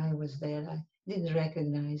days when I was there. I didn't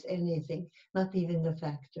recognize anything, not even the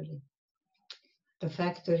factory. The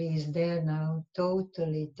factory is there now,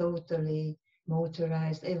 totally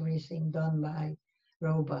motorized, everything done by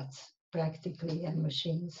robots, practically, and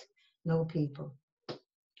machines, no people.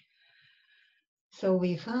 So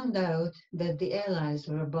we found out that the Allies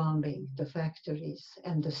were bombing the factories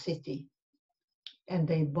and the city. And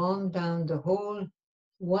they bombed down the whole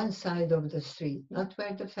one side of the street, not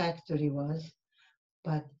where the factory was,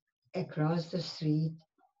 but across the street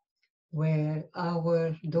where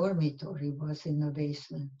our dormitory was in the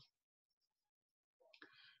basement.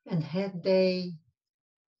 And had they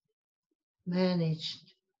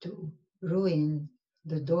managed to ruin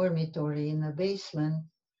the dormitory in the basement,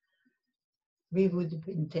 we would have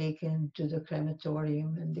been taken to the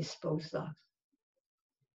crematorium and disposed of.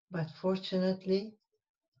 But fortunately,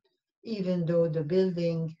 even though the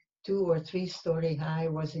building 2 or 3 story high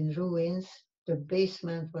was in ruins, the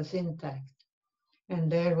basement was intact.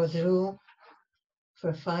 And there was room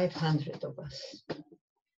for 500 of us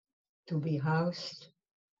to be housed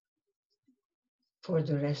for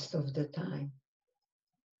the rest of the time.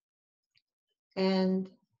 And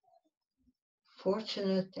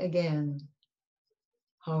fortunate again,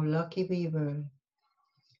 how lucky we were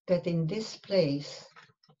that in this place,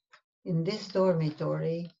 in this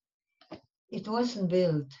dormitory, it wasn't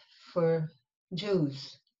built for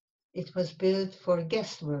Jews. It was built for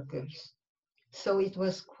guest workers. So it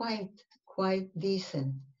was quite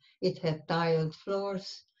decent. It had tiled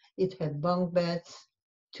floors, it had bunk beds,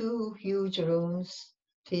 2 huge rooms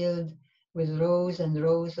filled with rows and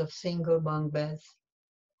rows of single bunk beds.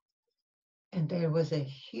 And there was a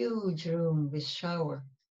huge room with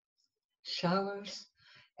showers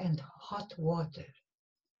and hot water.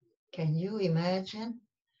 Can you imagine?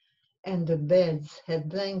 And the beds had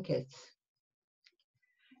blankets.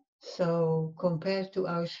 So compared to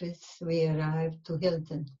Auschwitz, we arrived to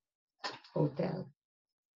Hilton Hotel.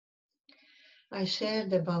 I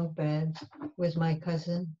shared a bunk bed with my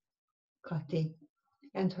cousin, Kati,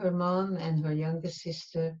 and her mom and her youngest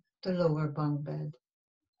sister, the lower bunk bed.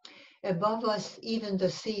 Above us, even the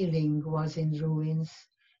ceiling was in ruins,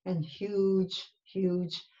 and huge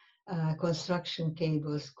construction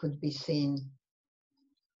cables could be seen.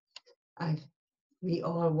 We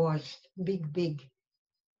all watched big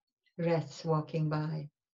rats walking by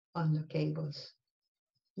on the cables,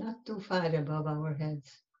 not too far above our heads.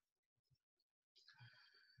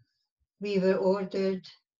 We were ordered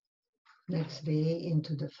next day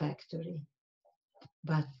into the factory,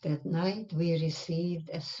 but that night we received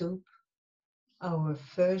a soup, our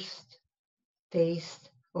first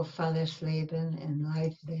taste of Fallersleben and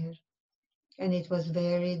life there, and it was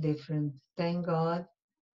very different, thank God,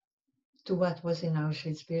 to what was in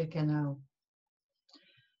Auschwitz-Birkenau.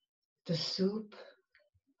 The soup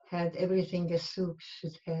had everything a soup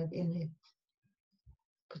should have in it.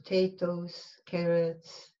 Potatoes,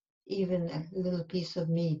 carrots, even a little piece of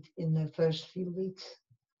meat in the first few weeks,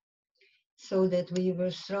 so that we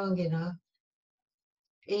were strong enough,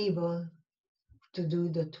 able to do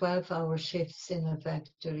the 12-hour shifts in a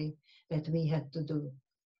factory that we had to do,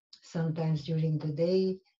 sometimes during the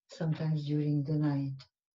day, sometimes during the night.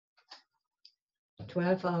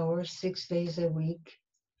 12 hours, 6 days a week,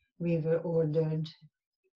 we were ordered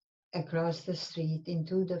across the street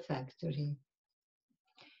into the factory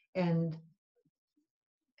and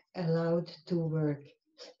allowed to work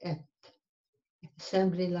at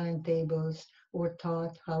assembly line tables or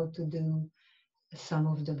taught how to do some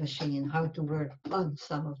of the machine, how to work on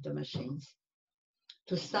some of the machines.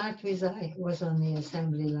 To start with, I was on the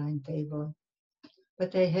assembly line table,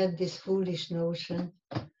 but I had this foolish notion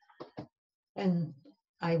and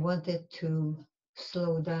I wanted to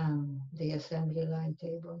slow down the assembly line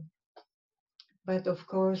table. But of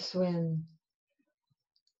course, when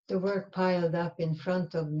the work piled up in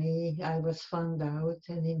front of me, I was found out,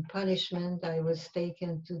 and in punishment, I was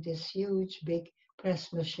taken to this huge, big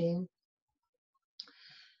press machine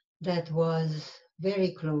that was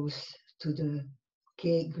very close to the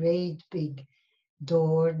great big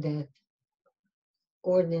door that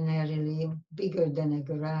ordinarily bigger than a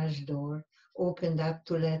garage door opened up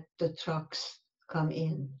to let the trucks come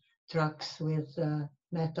in, trucks with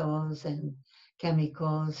metals and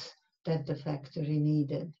chemicals that the factory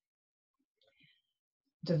needed.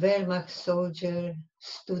 The Wehrmacht soldier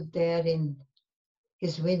stood there in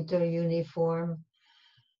his winter uniform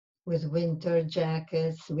with winter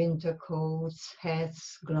jackets, winter coats,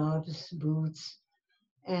 hats, gloves, boots,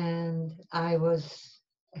 and I was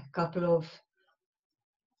a couple of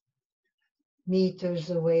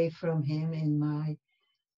meters away from him in my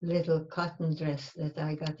little cotton dress that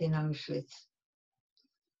I got in Auschwitz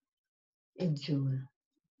in June.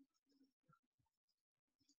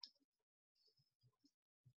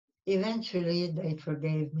 Eventually, they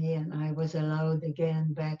forgave me and I was allowed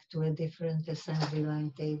again back to a different assembly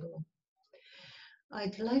line table.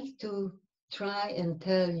 I'd like to try and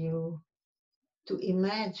tell you to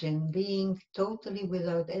imagine being totally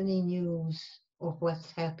without any news of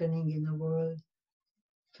what's happening in the world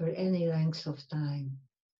for any length of time.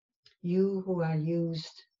 You who are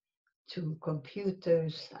used to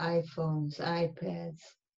computers, iPhones, iPads,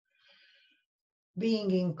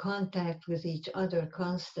 being in contact with each other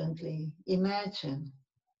constantly, imagine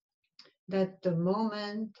that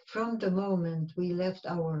from the moment we left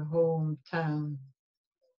our hometown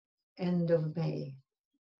end of May.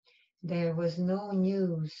 There was no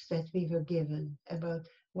news that we were given about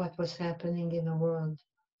what was happening in the world.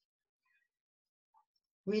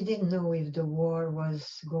 We didn't know if the war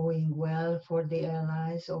was going well for the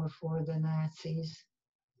Allies or for the Nazis.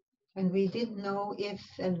 And we didn't know if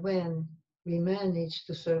and when we managed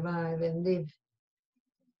to survive and live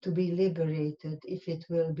to be liberated, if it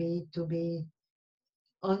will be to be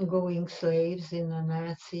ongoing slaves in a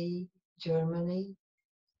Nazi Germany,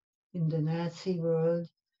 in the Nazi world,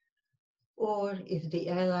 or if the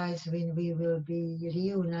Allies win, we will be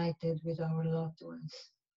reunited with our loved ones.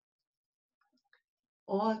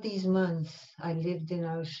 All these months I lived in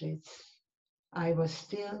Auschwitz, I was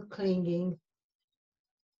still clinging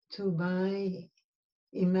to my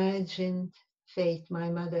imagined fate my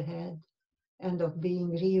mother had, and of being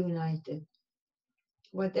reunited.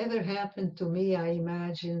 Whatever happened to me, I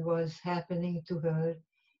imagined was happening to her,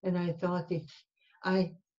 and I thought if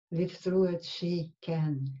I live through it, she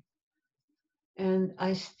can. And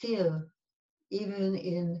I still, even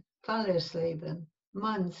in Fallersleben,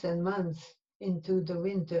 months and months into the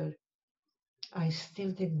winter, I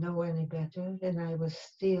still didn't know any better, and I was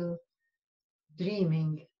still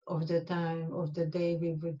dreaming of the time of the day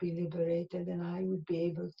we would be liberated and I would be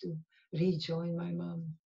able to rejoin my mom.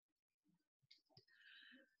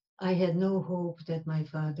 I had no hope that my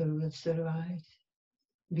father would survive.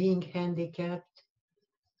 Being handicapped,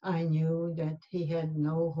 I knew that he had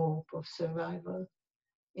no hope of survival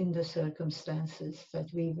in the circumstances that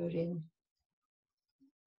we were in.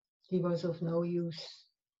 He was of no use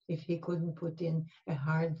if he couldn't put in a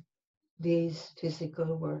hard day's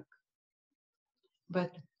physical work.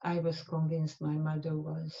 But I was convinced my mother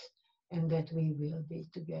was, and that we will be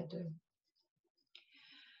together.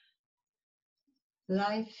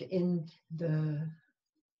 Life in the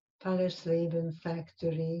Fallersleben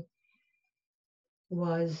factory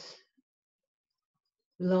was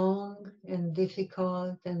long and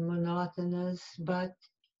difficult and monotonous, but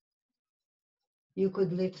you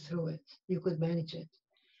could live through it, you could manage it.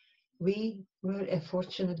 We were a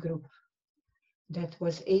fortunate group that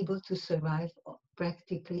was able to survive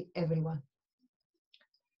practically everyone.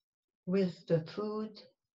 With the food,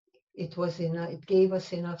 it gave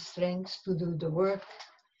us enough strength to do the work,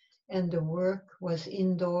 and the work was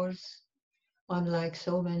indoors, unlike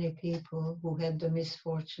so many people who had the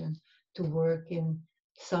misfortune to work in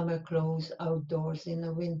summer clothes outdoors in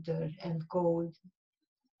the winter and cold.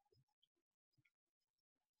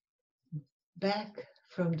 Back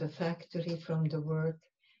from the factory, from the work,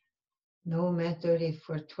 no matter if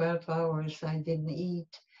for 12 hours I didn't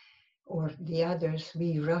eat or the others,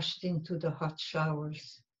 we rushed into the hot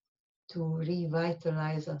showers to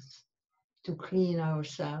revitalize us, to clean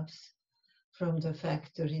ourselves from the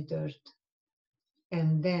factory dirt.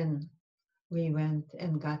 And then we went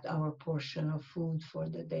and got our portion of food for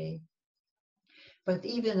the day. But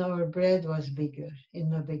even our bread was bigger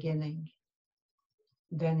in the beginning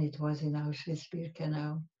than it was in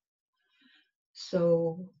Auschwitz-Birkenau.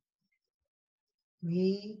 So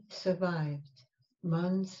we survived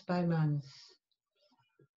months by months.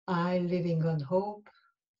 I living on hope,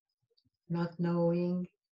 not knowing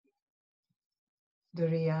the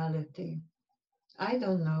reality. I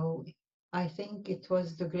don't know. I think it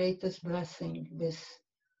was the greatest blessing, this,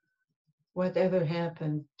 whatever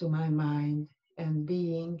happened to my mind and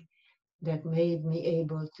being, that made me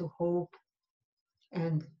able to hope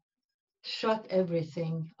and shut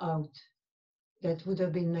everything out that would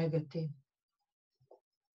have been negative.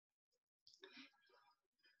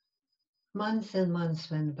 Months and months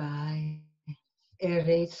went by, air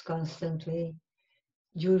raids constantly.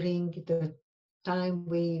 During the time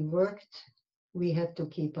we worked, we had to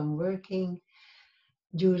keep on working.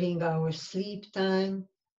 During our sleep time,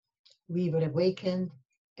 we were awakened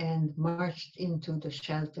and marched into the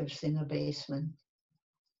shelters in the basement.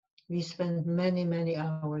 We spent many, many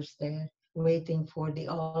hours there waiting for the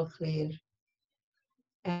all clear.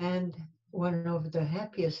 And one of the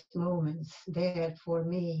happiest moments there for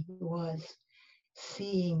me was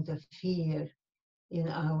seeing the fear in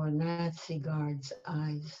our Nazi guards'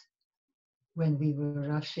 eyes when we were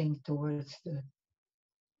rushing towards the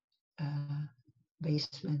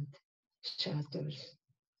basement shelters.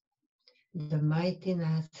 The mighty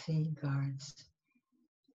Nazi guards,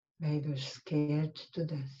 they were scared to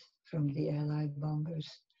death from the Allied bombers.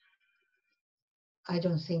 I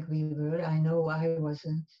don't think we were. I know I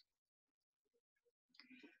wasn't.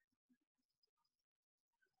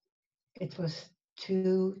 It was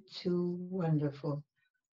too wonderful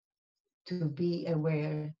to be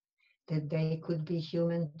aware that they could be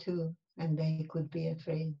human too, and they could be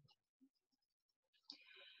afraid.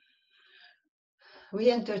 We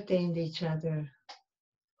entertained each other.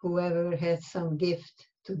 Whoever had some gift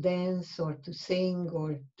to dance or to sing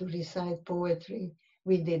or to recite poetry,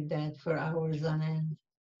 we did that for hours on end.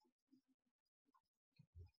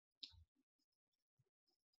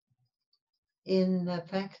 In the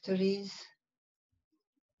factories,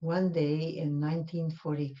 one day in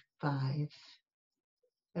 1945,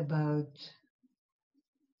 about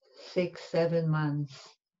 6-7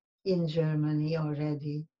 months in Germany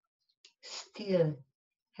already, still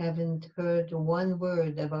haven't heard one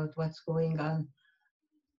word about what's going on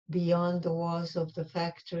beyond the walls of the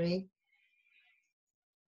factory.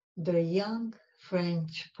 The young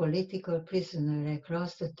French political prisoner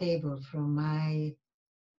across the table from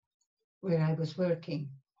where I was working,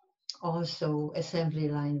 also assembly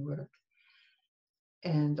line work.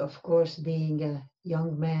 And of course, being a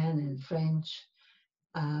young man and French,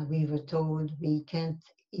 we were told we can't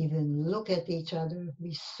even look at each other.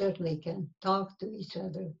 We certainly can't talk to each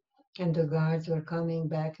other. And the guards were coming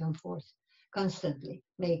back and forth constantly,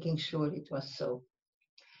 making sure it was so.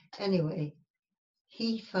 Anyway,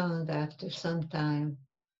 he found after some time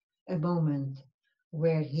a moment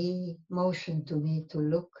where he motioned to me to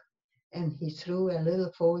look, and he threw a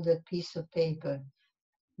little folded piece of paper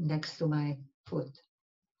next to my foot.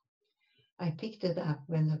 I picked it up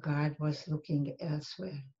when the guard was looking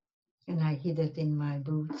elsewhere, and I hid it in my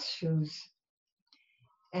boots, shoes.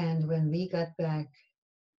 And when we got back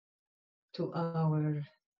to our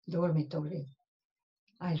dormitory,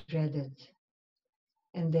 I read it,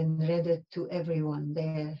 and then read it to everyone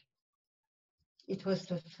there. It was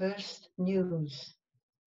the first news.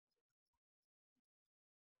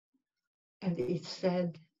 And it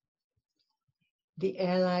said, the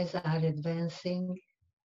Allies are advancing.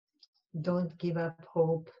 Don't give up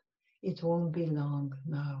hope. It won't be long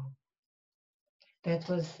now. That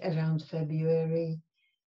was around February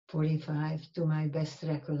 45, to my best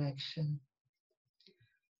recollection.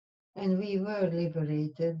 And we were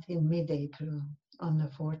liberated in mid-April on the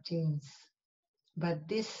 14th. But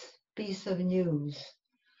this piece of news,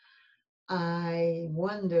 I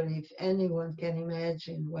wonder if anyone can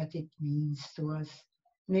imagine what it means to us.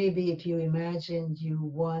 Maybe if you imagined you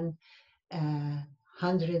won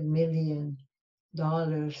 $100 million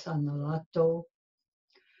on the lotto,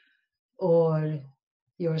 or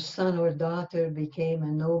your son or daughter became a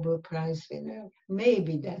Nobel Prize winner,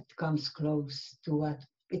 maybe that comes close to what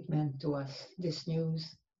it meant to us, this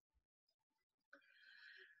news.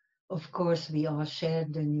 Of course, we all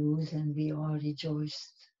shared the news and we all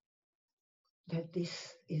rejoiced that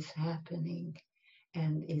this is happening,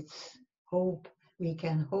 and it's hope. We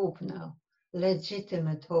can hope now,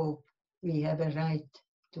 legitimate hope. We have a right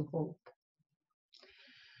to hope.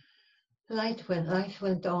 Life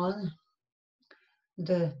went on,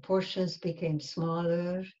 the portions became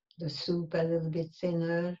smaller, the soup a little bit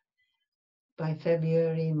thinner by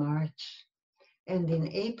February, March. And in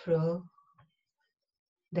April,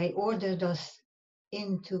 they ordered us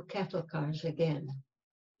into cattle cars again.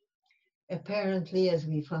 Apparently, as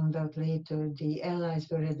we found out later, the Allies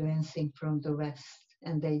were advancing from the west,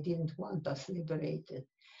 and they didn't want us liberated.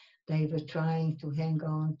 They were trying to hang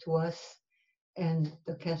on to us, and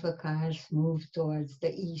the cattle cars moved towards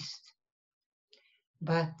the east.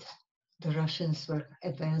 But the Russians were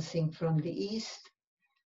advancing from the east.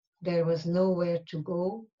 There was nowhere to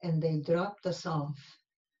go, and they dropped us off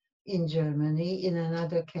in Germany in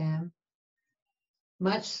another camp,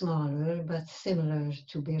 much smaller, but similar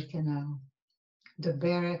to Birkenau. The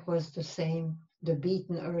barrack was the same, the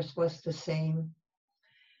beaten earth was the same.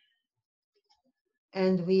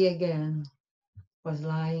 And we again was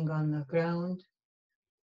lying on the ground,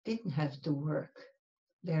 didn't have to work.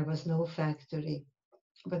 There was no factory,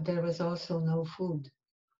 but there was also no food.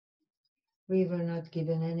 We were not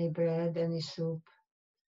given any bread, any soup.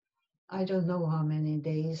 I don't know how many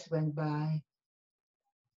days went by.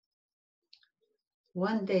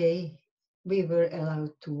 One day, we were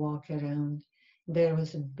allowed to walk around. There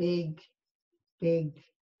was a big, big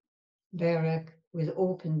barrack with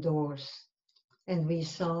open doors, and we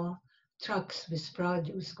saw trucks with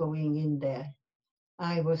produce going in there.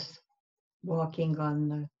 I was walking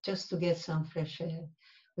on just to get some fresh air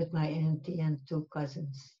with my auntie and 2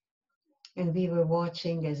 cousins. And we were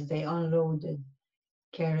watching as they unloaded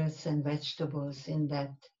carrots and vegetables in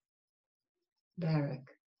that barrack.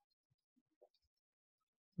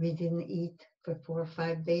 We didn't eat for 4 or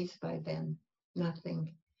 5 days by then,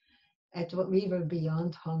 nothing. We were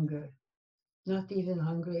beyond hunger, not even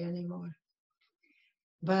hungry anymore.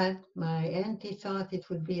 But my auntie thought it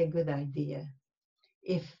would be a good idea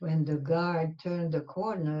if, when the guard turned the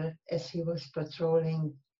corner as he was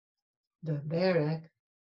patrolling the barrack,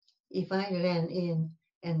 if I ran in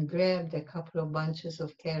and grabbed a couple of bunches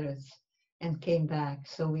of carrots and came back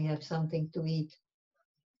so we have something to eat.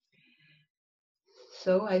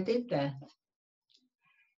 So I did that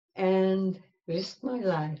and risked my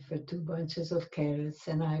life for 2 bunches of carrots,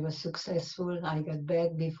 and I was successful. I got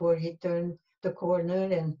back before he turned the corner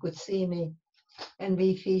and could see me, and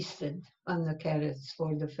we feasted on the carrots.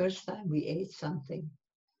 For the first time we ate something,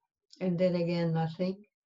 and then again nothing.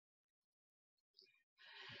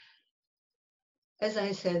 As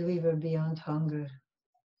I said, we were beyond hunger.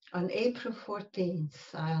 On April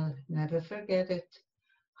 14th, I'll never forget it,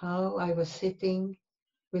 how I was sitting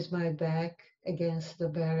with my back against the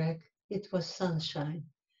barrack. It was sunshine.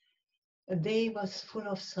 The day was full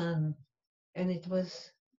of sun, and it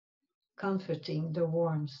was comforting, the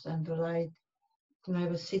warmth and the light. And I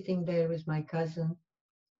was sitting there with my cousin,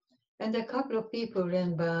 and a couple of people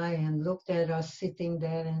ran by and looked at us sitting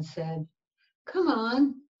there and said, "Come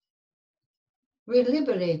on, we're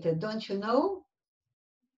liberated, don't you know?"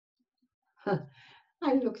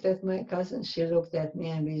 I looked at my cousin, she looked at me,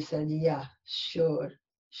 and we said, "Yeah, sure,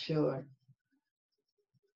 sure."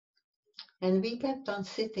 And we kept on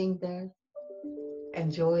sitting there,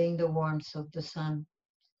 enjoying the warmth of the sun,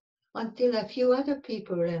 until a few other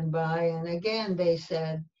people ran by, and again they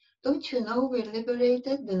said, "Don't you know we're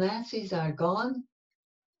liberated? The Nazis are gone."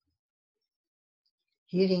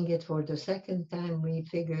 Hearing it for the second time, we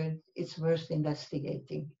figured it's worth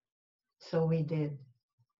investigating. So we did.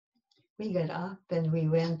 We got up and we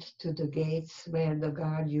went to the gates where the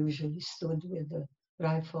guard usually stood with the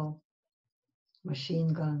rifle,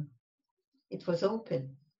 machine gun. It was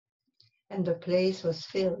open, and the place was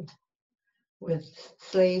filled with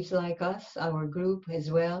slaves like us, our group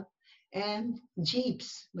as well, and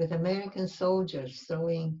jeeps with American soldiers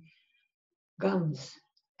throwing gums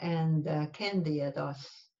and candy at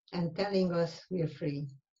us and telling us we're free.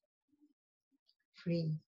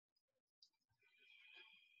 Free.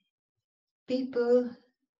 People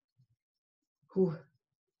who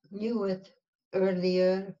knew it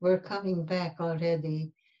earlier were coming back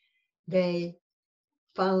already. They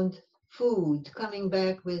found food, coming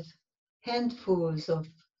back with handfuls of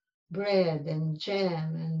bread and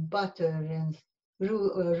jam and butter and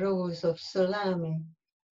rolls of salami.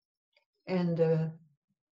 And the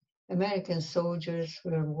American soldiers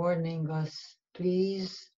were warning us,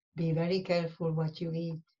 "Please be very careful what you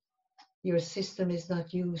eat. Your system is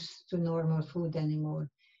not used to normal food anymore.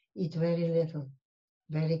 Eat very little,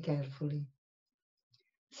 very carefully."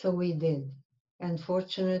 So we did. And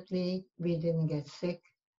fortunately, we didn't get sick,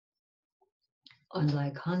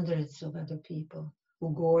 unlike hundreds of other people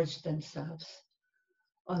who gorged themselves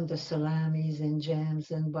on the salamis and jams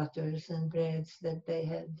and butters and breads that they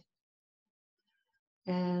had.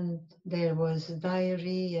 And there was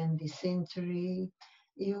diarrhea and dysentery.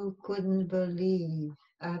 You couldn't believe.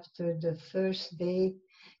 After the first day,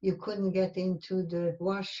 you couldn't get into the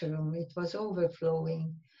washroom. It was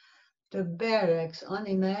overflowing. The barracks,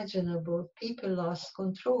 unimaginable. People lost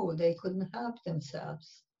control. They couldn't help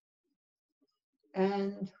themselves.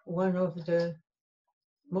 And one of the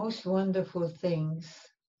most wonderful things,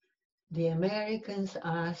 the Americans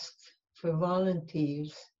asked for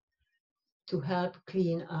volunteers to help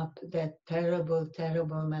clean up that terrible,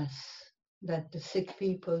 terrible mess that the sick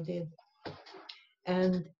people did.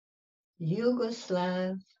 And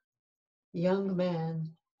Yugoslav young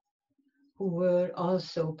men who were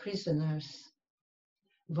also prisoners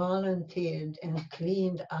volunteered and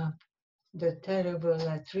cleaned up the terrible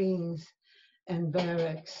latrines and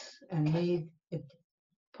barracks and made it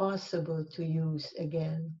possible to use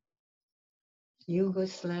again.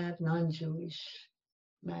 Yugoslav non-Jewish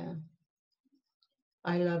man.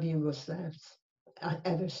 I love Yugoslavs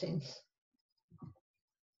ever since.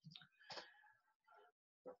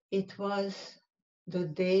 It was the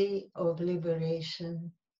day of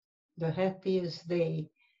liberation, the happiest day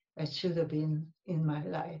that should have been in my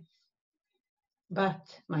life.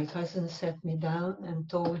 But my cousin sat me down and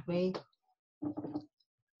told me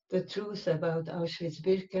the truth about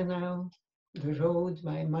Auschwitz-Birkenau, the road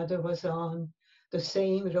my mother was on, the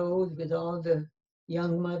same road with all the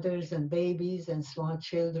young mothers and babies and small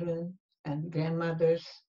children and grandmothers,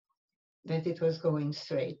 that it was going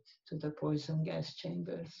straight to the poison gas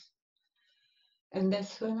chambers. And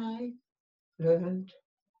that's when I learned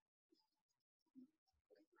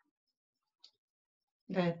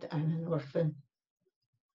that I'm an orphan.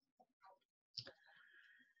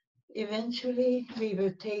 Eventually, we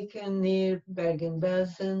were taken near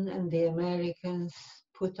Bergen-Belsen, and the Americans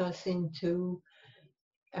put us into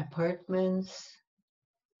apartments,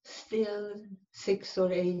 still 6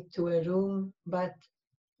 or 8 to a room, but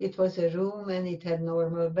It was a room and it had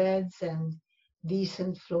normal beds and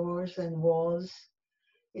decent floors and walls.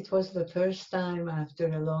 It was the first time after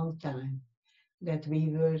a long time that we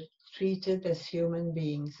were treated as human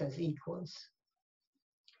beings, as equals.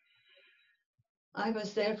 I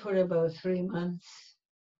was there for about 3 months,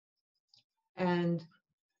 and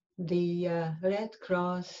the Red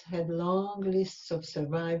Cross had long lists of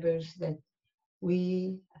survivors that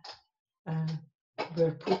we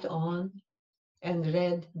were put on and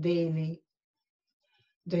read daily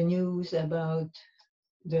the news about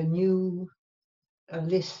the new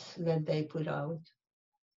lists that they put out.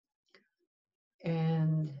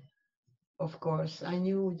 And of course, I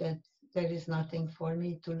knew that there is nothing for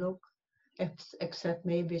me to look, except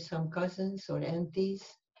maybe some cousins or aunties,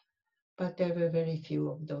 but there were very few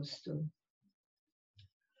of those two.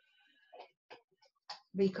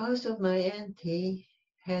 Because of my auntie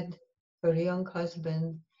had her young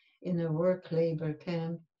husband in a work labor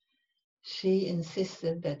camp, she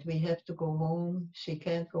insisted that we have to go home. She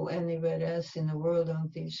can't go anywhere else in the world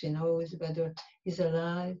until she knows whether he's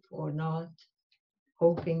alive or not,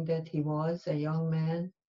 hoping that he was a young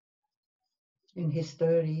man in his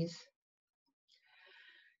 30s.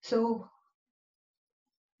 So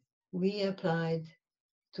we applied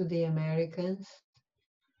to the Americans,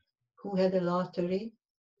 who had a lottery,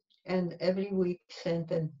 and every week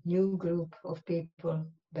sent a new group of people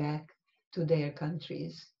back to their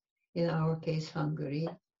countries, in our case, Hungary.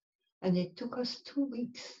 And it took us 2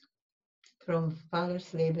 weeks from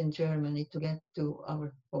Fallersleben, Germany, to get to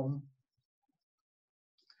our home.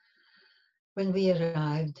 When we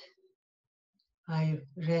arrived, I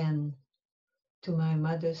ran to my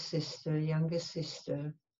mother's sister, youngest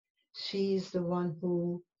sister. She is the one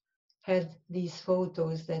who had these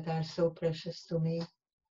photos that are so precious to me,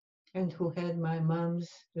 and who had my mom's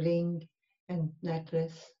ring and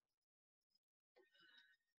necklace.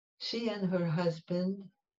 She and her husband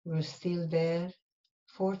were still there,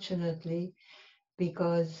 fortunately,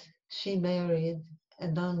 because she married a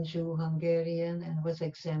non-Jew Hungarian and was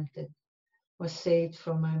exempted, was saved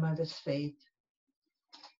from my mother's fate.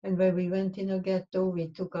 And when we went in a ghetto, we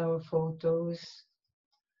took our photos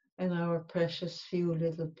and our precious few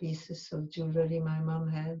little pieces of jewelry my mom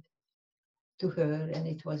had to her, and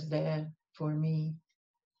it was there for me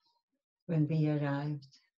when we arrived.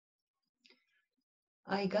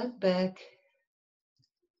 I got back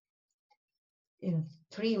in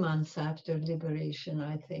 3 months after liberation,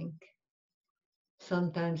 I think,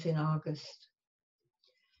 sometimes in August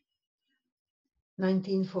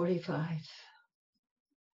 1945.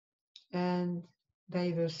 And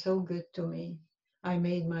they were so good to me. I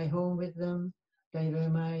made my home with them. They were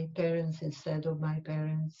my parents instead of my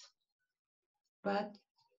parents. But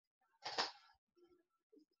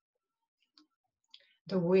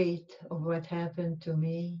the weight of what happened to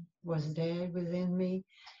me was there within me,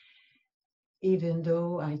 even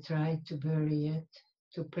though I tried to bury it,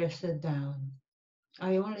 to press it down.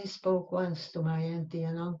 I only spoke once to my auntie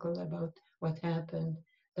and uncle about what happened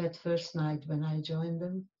that first night when I joined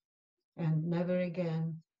them, and never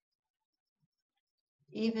again.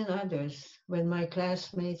 Even others, when my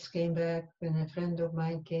classmates came back, when a friend of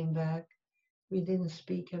mine came back, we didn't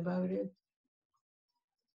speak about it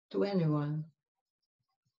to anyone.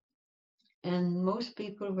 And most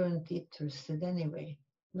people weren't interested anyway.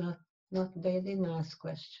 They didn't ask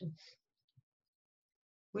questions.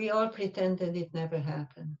 We all pretended it never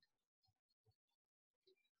happened.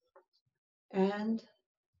 And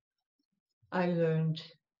I learned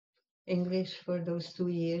English for those 2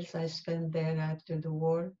 years I spent there after the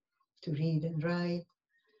war, to read and write.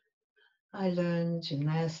 I learned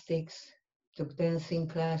gymnastics, took dancing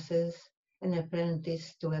classes, and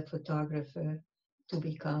apprenticed to a photographer to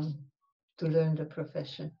learn the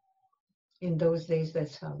profession. In those days,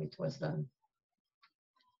 that's how it was done.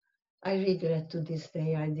 I regret to this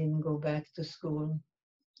day I didn't go back to school.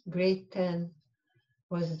 Grade 10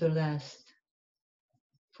 was the last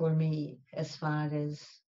for me as far as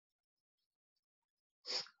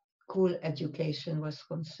school education was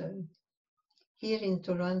concerned. Here in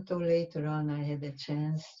Toronto, later on, I had a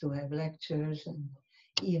chance to have lectures and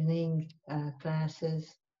evening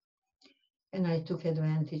classes, and I took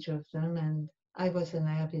advantage of them, and I was an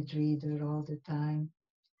avid reader all the time.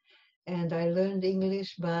 And I learned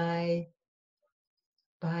English by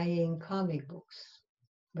buying comic books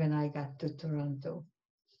when I got to Toronto.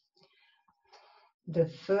 The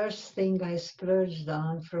first thing I splurged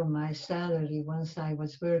on from my salary once I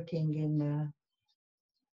was working in a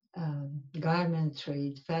garment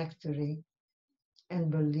trade factory,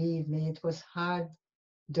 and believe me, it was hard,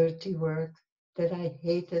 dirty work that I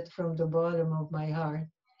hated from the bottom of my heart,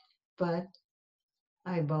 but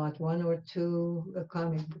I bought one or two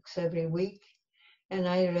comic books every week, and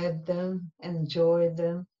I read them, enjoyed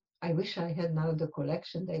them. I wish I had now the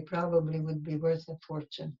collection. They probably would be worth a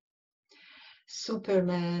fortune.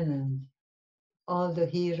 Superman and all the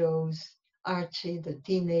heroes, Archie, the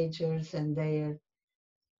teenagers and their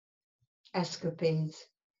escapades.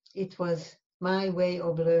 It was my way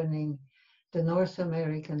of learning the North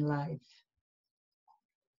American life.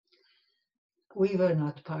 We were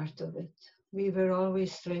not part of it. We were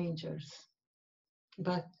always strangers.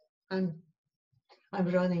 But I'm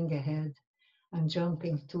running ahead. I'm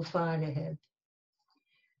jumping too far ahead.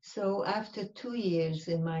 So after 2 years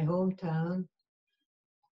in my hometown,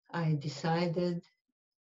 I decided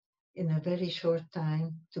in a very short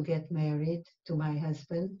time to get married to my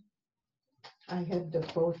husband. I have the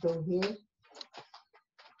photo here.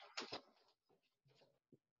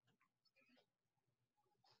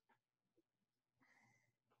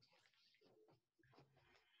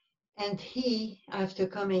 And he, after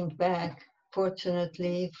coming back,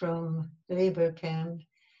 fortunately from labor camp,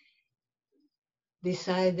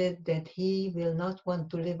 decided that he will not want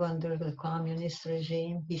to live under the communist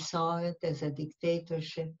regime. He saw it as a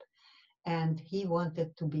dictatorship, and he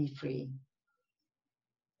wanted to be free.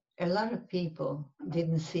 A lot of people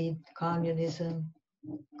didn't see communism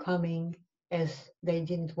coming, as they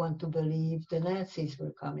didn't want to believe the Nazis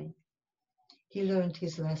were coming. He learned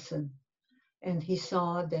his lesson, and he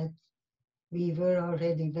saw that we were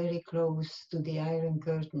already very close to the Iron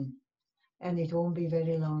Curtain, and it won't be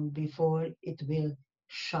very long before it will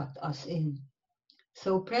shut us in.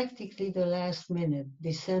 So practically the last minute,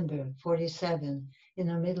 December 47, in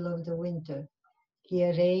the middle of the winter, he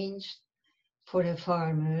arranged for a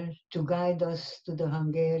farmer to guide us to the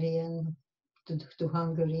to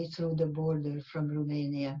Hungary through the border from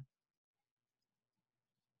Romania.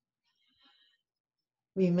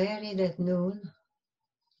 We married at noon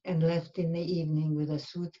and left in the evening with a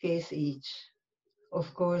suitcase each.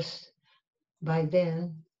 Of course, by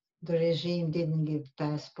then, the regime didn't give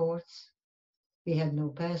passports. We had no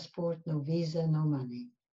passport, no visa, no money.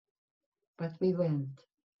 But we went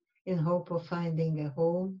in hope of finding a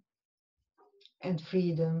home and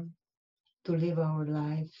freedom to live our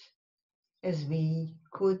life as we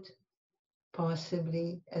could,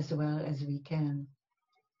 possibly as well as we can.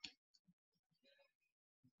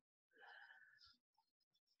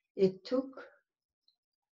 It took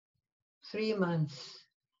 3 months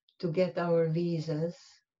to get our visas,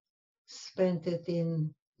 spent it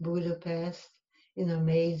in Budapest, in a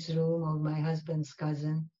maid's room of my husband's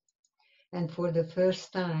cousin. And for the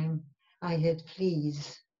first time, I had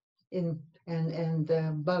fleas and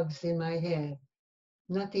bugs in my hair.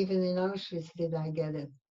 Not even in Auschwitz did I get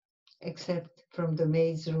it, except from the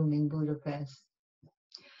maid's room in Budapest.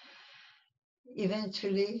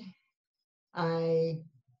 Eventually, I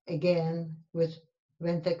again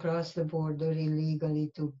went across the border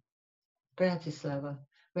illegally to Bratislava,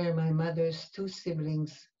 where my mother's 2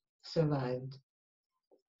 siblings survived.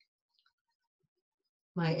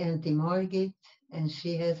 My Auntie Margit, and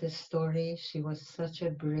she has a story. She was such a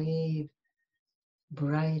brave,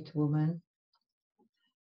 bright woman.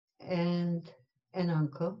 And an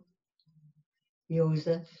uncle,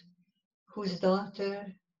 Josef, whose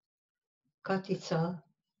daughter, Katica,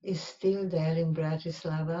 is still there in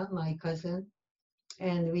Bratislava, my cousin.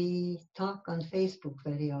 And we talk on Facebook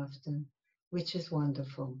very often, which is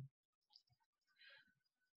wonderful.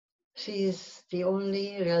 She is the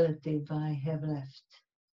only relative I have left,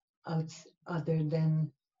 other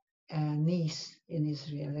than a niece in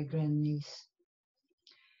Israel, a grandniece.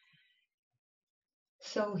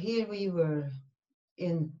 So here we were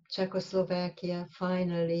in Czechoslovakia,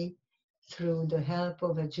 finally, through the help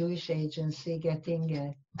of a Jewish agency, getting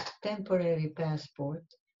a temporary passport,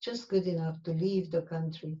 just good enough to leave the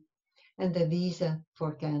country, and a visa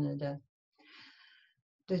for Canada.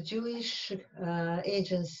 The Jewish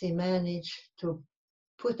agency managed to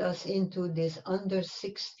put us into this under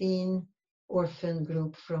 16 orphan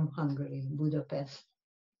group from Hungary, Budapest.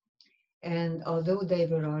 And although they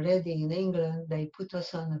were already in England, they put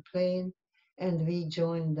us on a plane and we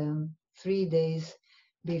joined them 3 days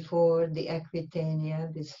before the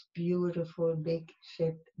Aquitania, this beautiful big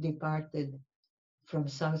ship, departed from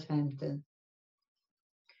Southampton.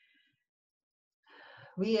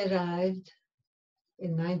 We arrived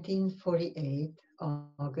in 1948,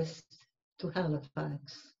 August, to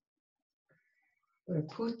Halifax. Were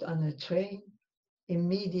put on a train,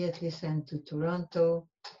 immediately sent to Toronto,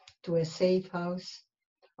 to a safe house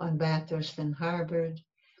on Bathurst and Harbour,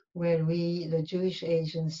 where the Jewish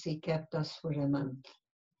agency, kept us for a month,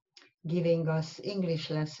 giving us English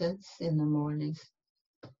lessons in the mornings.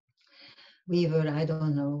 We were, I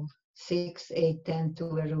don't know, 6, 8, 10 to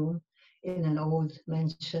a room in an old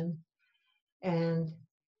mansion, and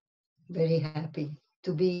very happy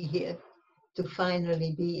to be here, to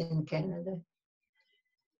finally be in Canada.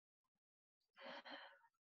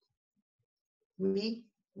 We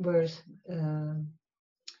were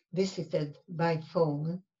visited by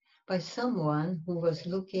phone by someone who was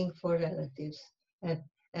looking for relatives,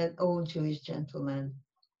 an old Jewish gentleman.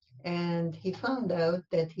 And he found out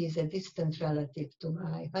that he's a distant relative to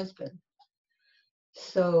my husband.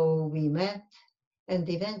 So we met, and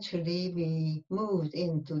eventually we moved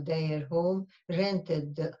into their home,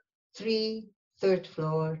 rented the 3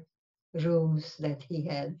 third-floor rooms that he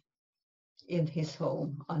had in his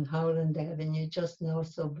home on Howland Avenue, just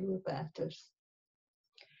north of Blue Batters.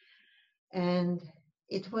 And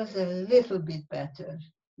it was a little bit better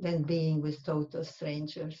than being with total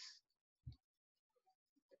strangers.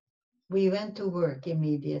 We went to work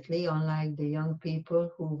immediately, unlike the young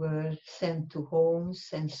people who were sent to homes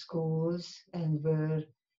and schools and were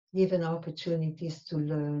given opportunities to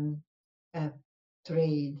learn a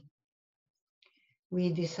trade.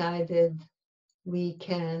 We decided we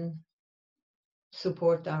can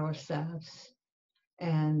support ourselves,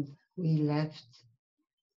 and we left,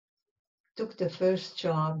 took the first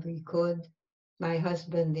job we could, my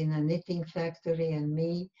husband in a knitting factory and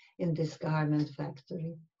me in this garment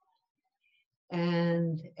factory.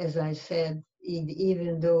 And as I said,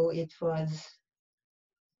 even though it was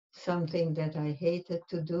something that I hated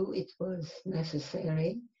to do, it was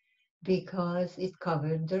necessary because it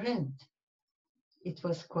covered the rent. It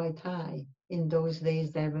was quite high. In those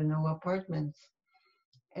days, there were no apartments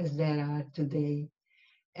as there are today.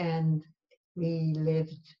 And we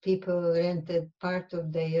lived, people rented part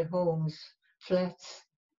of their homes, flats.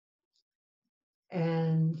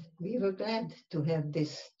 And we were glad to have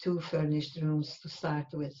these 2 furnished rooms to start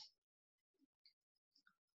with.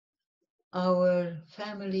 Our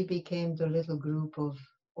family became the little group of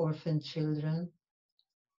orphan children.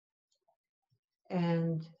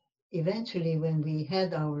 And eventually, when we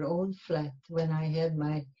had our own flat, when I had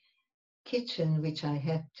my kitchen, which I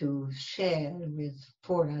had to share with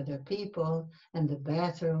 4 other people, and the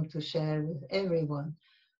bathroom to share with everyone,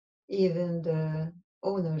 even the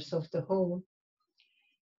owners of the home,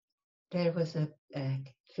 there was a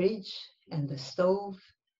fridge and a stove,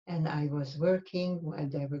 and I was working while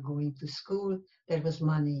they were going to school. There was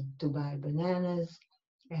money to buy bananas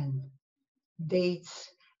and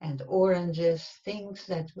dates and oranges, things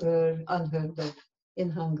that were unheard of in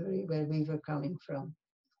Hungary, where we were coming from.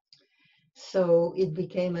 So it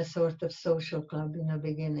became a sort of social club in the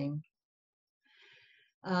beginning.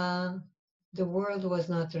 The world was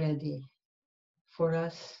not ready for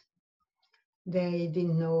us. They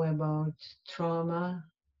didn't know about trauma,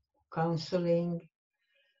 counseling,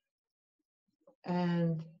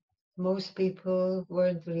 and most people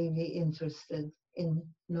weren't really interested in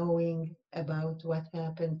knowing about what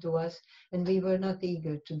happened to us, and we were not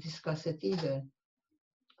eager to discuss it either.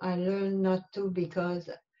 I learned not to,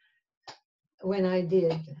 because when I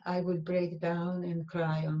did, I would break down and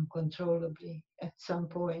cry uncontrollably at some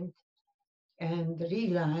point, and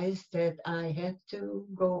realize that I had to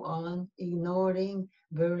go on ignoring,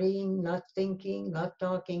 burying, not thinking, not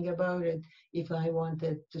talking about it if I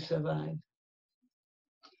wanted to survive.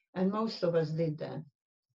 And most of us did that.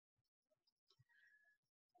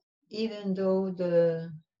 Even though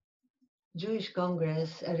the Jewish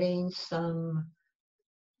Congress arranged some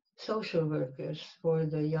social workers for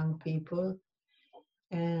the young people,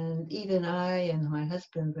 and even I and my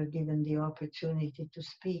husband were given the opportunity to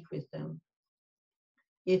speak with them,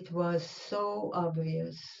 it was so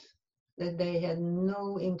obvious that they had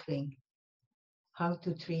no inkling how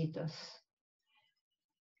to treat us.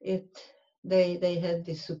 They had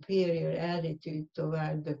this superior attitude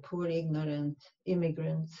toward the poor, ignorant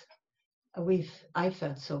immigrants. I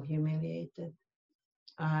felt so humiliated.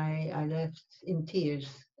 I left in tears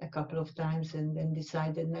a couple of times and then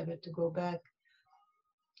decided never to go back.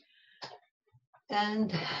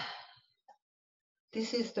 And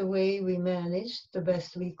this is the way we managed the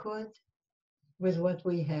best we could with what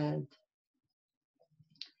we had.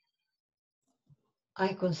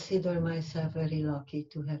 I consider myself very lucky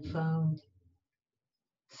to have found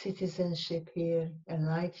citizenship here, a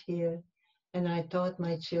life here, and I taught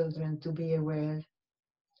my children to be aware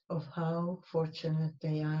of how fortunate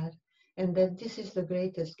they are, and that this is the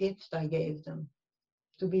greatest gift I gave them,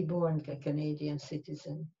 to be born a Canadian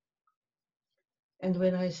citizen. And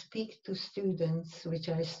when I speak to students, which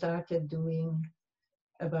I started doing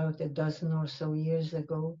about a dozen or so years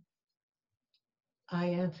ago, I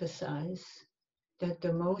emphasize that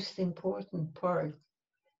the most important part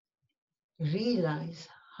realize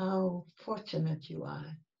how fortunate you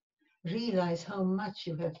are. Realize how much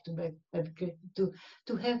you have to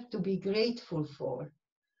be grateful for.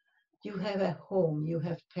 You have a home, you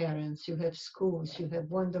have parents, you have schools, you have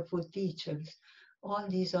wonderful teachers. All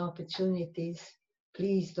these opportunities,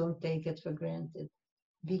 please don't take it for granted.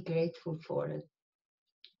 Be grateful for it.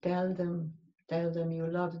 Tell them you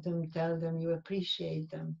love them, tell them you appreciate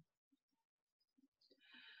them.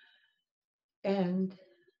 And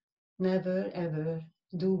never ever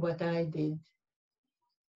do what I did.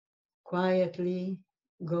 Quietly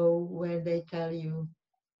go where they tell you.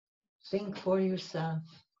 Think for yourself,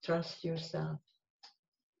 trust yourself,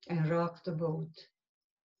 and rock the boat.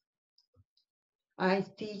 I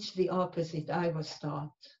teach the opposite I was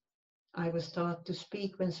taught. I was taught to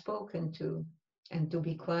speak when spoken to, and to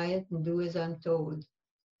be quiet and do as I'm told.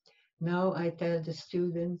 Now I tell the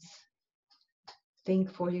students,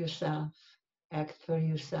 think for yourself, act for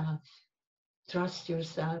yourself, trust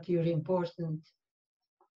yourself, you're important.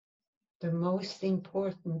 The most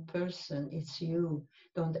important person is you.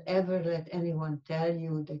 Don't ever let anyone tell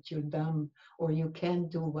you that you're dumb or you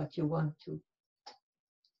can't do what you want to.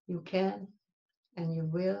 You can and you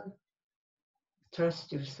will.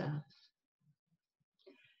 Trust yourself.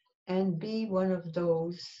 And be one of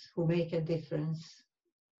those who make a difference.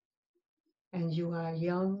 And you are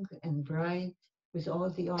young and bright with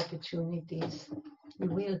all the opportunities.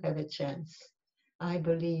 You will have a chance. I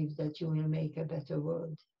believe that you will make a better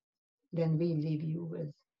world than we leave you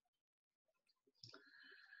with.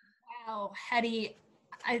 Wow, Hedy,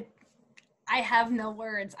 I have no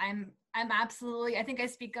words. I'm absolutely, I think I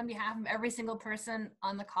speak on behalf of every single person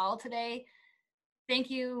on the call today. Thank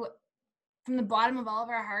you from the bottom of all of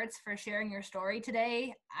our hearts for sharing your story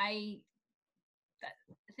today. I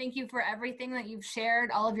thank you for everything that you've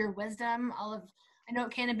shared, all of your wisdom, I know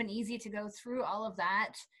it can't have been easy to go through all of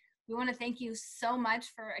that. We want to thank you so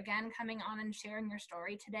much for, again, coming on and sharing your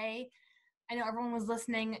story today. I know everyone was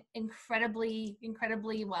listening incredibly,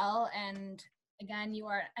 incredibly well. And again, you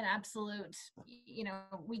are an absolute,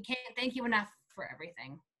 we can't thank you enough for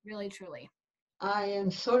everything, really, truly. I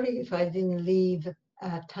am sorry if I didn't leave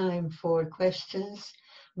time for questions,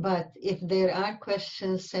 but if there are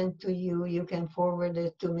questions sent to you, you can forward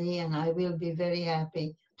it to me and I will be very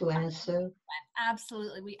happy to answer.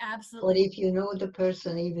 Absolutely, we absolutely. Or if you know the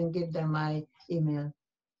person, even give them my email.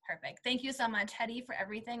 Perfect. Thank you so much, Hedy, for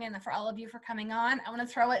everything and for all of you for coming on. I want to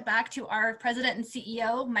throw it back to our president and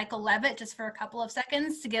CEO, Michael Levitt, just for a couple of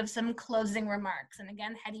seconds to give some closing remarks. And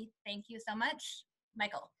again, Hedy, thank you so much.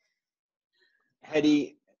 Michael.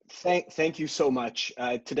 Hedy, thank you so much.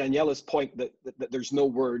 To Daniela's point that there's no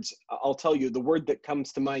words, I'll tell you, the word that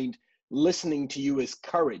comes to mind listening to you is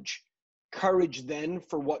courage. Courage then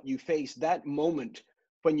for what you face. That moment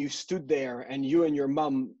when you stood there and you and your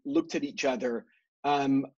mom looked at each other,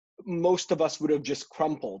 most of us would have just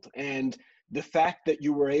crumpled. And the fact that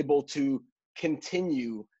you were able to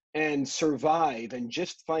continue and survive and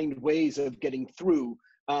just find ways of getting through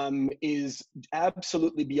is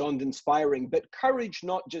absolutely beyond inspiring. But courage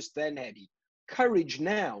not just then, Hedy, courage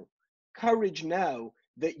now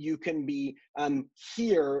that you can be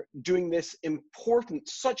here doing this important,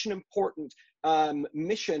 such an important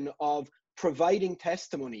mission of providing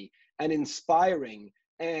testimony and inspiring,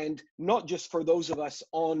 and not just for those of us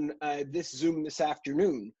on this Zoom this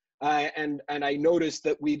afternoon. And I noticed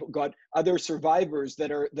that we've got other survivors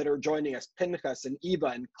that are joining us. Pinchas and Eva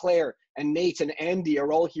and Claire and Nate and Andy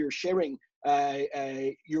are all here sharing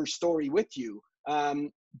your story with you.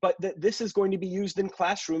 But this is going to be used in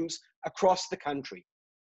classrooms across the country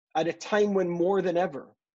at a time when more than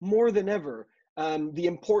ever, the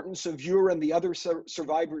importance of your and the other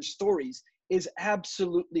survivors' stories is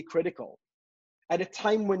absolutely critical. At a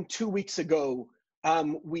time when 2 weeks ago,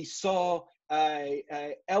 we saw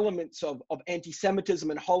elements of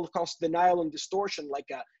anti-Semitism and Holocaust denial and distortion, like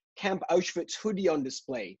a Camp Auschwitz hoodie on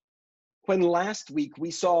display. When last week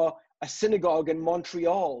we saw a synagogue in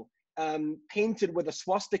Montreal painted with a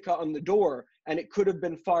swastika on the door, and it could have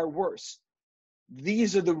been far worse.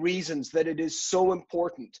 These are the reasons that it is so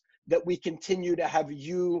important that we continue to have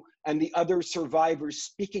you and the other survivors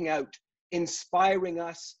speaking out, inspiring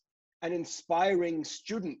us and inspiring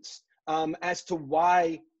students as to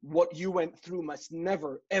why what you went through must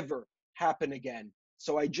never, ever happen again.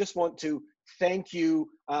 So I just want to thank you.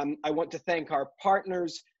 I want to thank our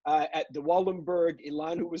partners at the Wallenberg,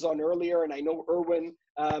 Ilan, who was on earlier, and I know Erwin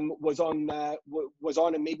was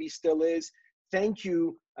on and maybe still is. Thank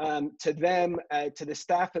you to them, to the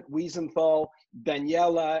staff at Wiesenthal,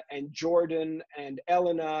 Daniela and Jordan and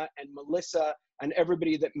Elena and Melissa and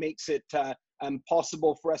everybody that makes it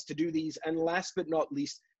possible for us to do these. And last but not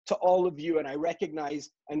least, to all of you, and I recognize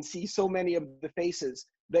and see so many of the faces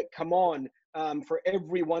that come on for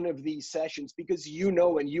every one of these sessions, because you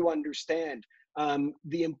know and you understand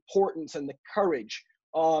the importance and the courage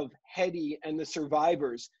of Hedy and the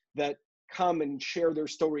survivors that come and share their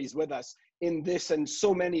stories with us in this and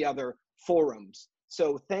so many other forums.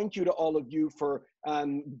 So thank you to all of you for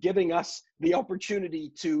giving us the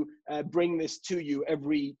opportunity to bring this to you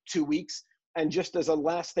every 2 weeks. And just as a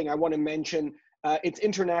last thing, I want to mention, it's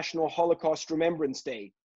International Holocaust Remembrance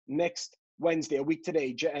Day next Wednesday, a week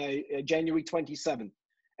today, January 27th.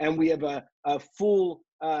 And we have a full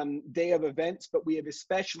day of events, but we have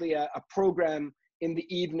especially a program in the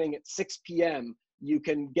evening at 6 p.m. You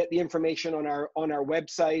can get the information on our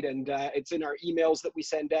website, and it's in our emails that we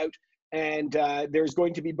send out. And there's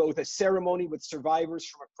going to be both a ceremony with survivors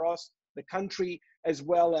from across the country, as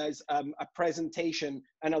well as a presentation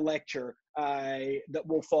and a lecture that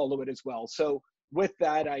will follow it as well. So with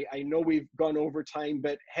that, I know we've gone over time,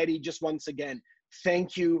 but Hedy, just once again,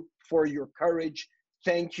 thank you for your courage.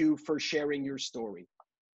 Thank you for sharing your story.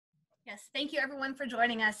 Yes, thank you everyone for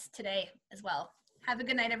joining us today as well. Have a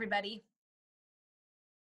good night, everybody.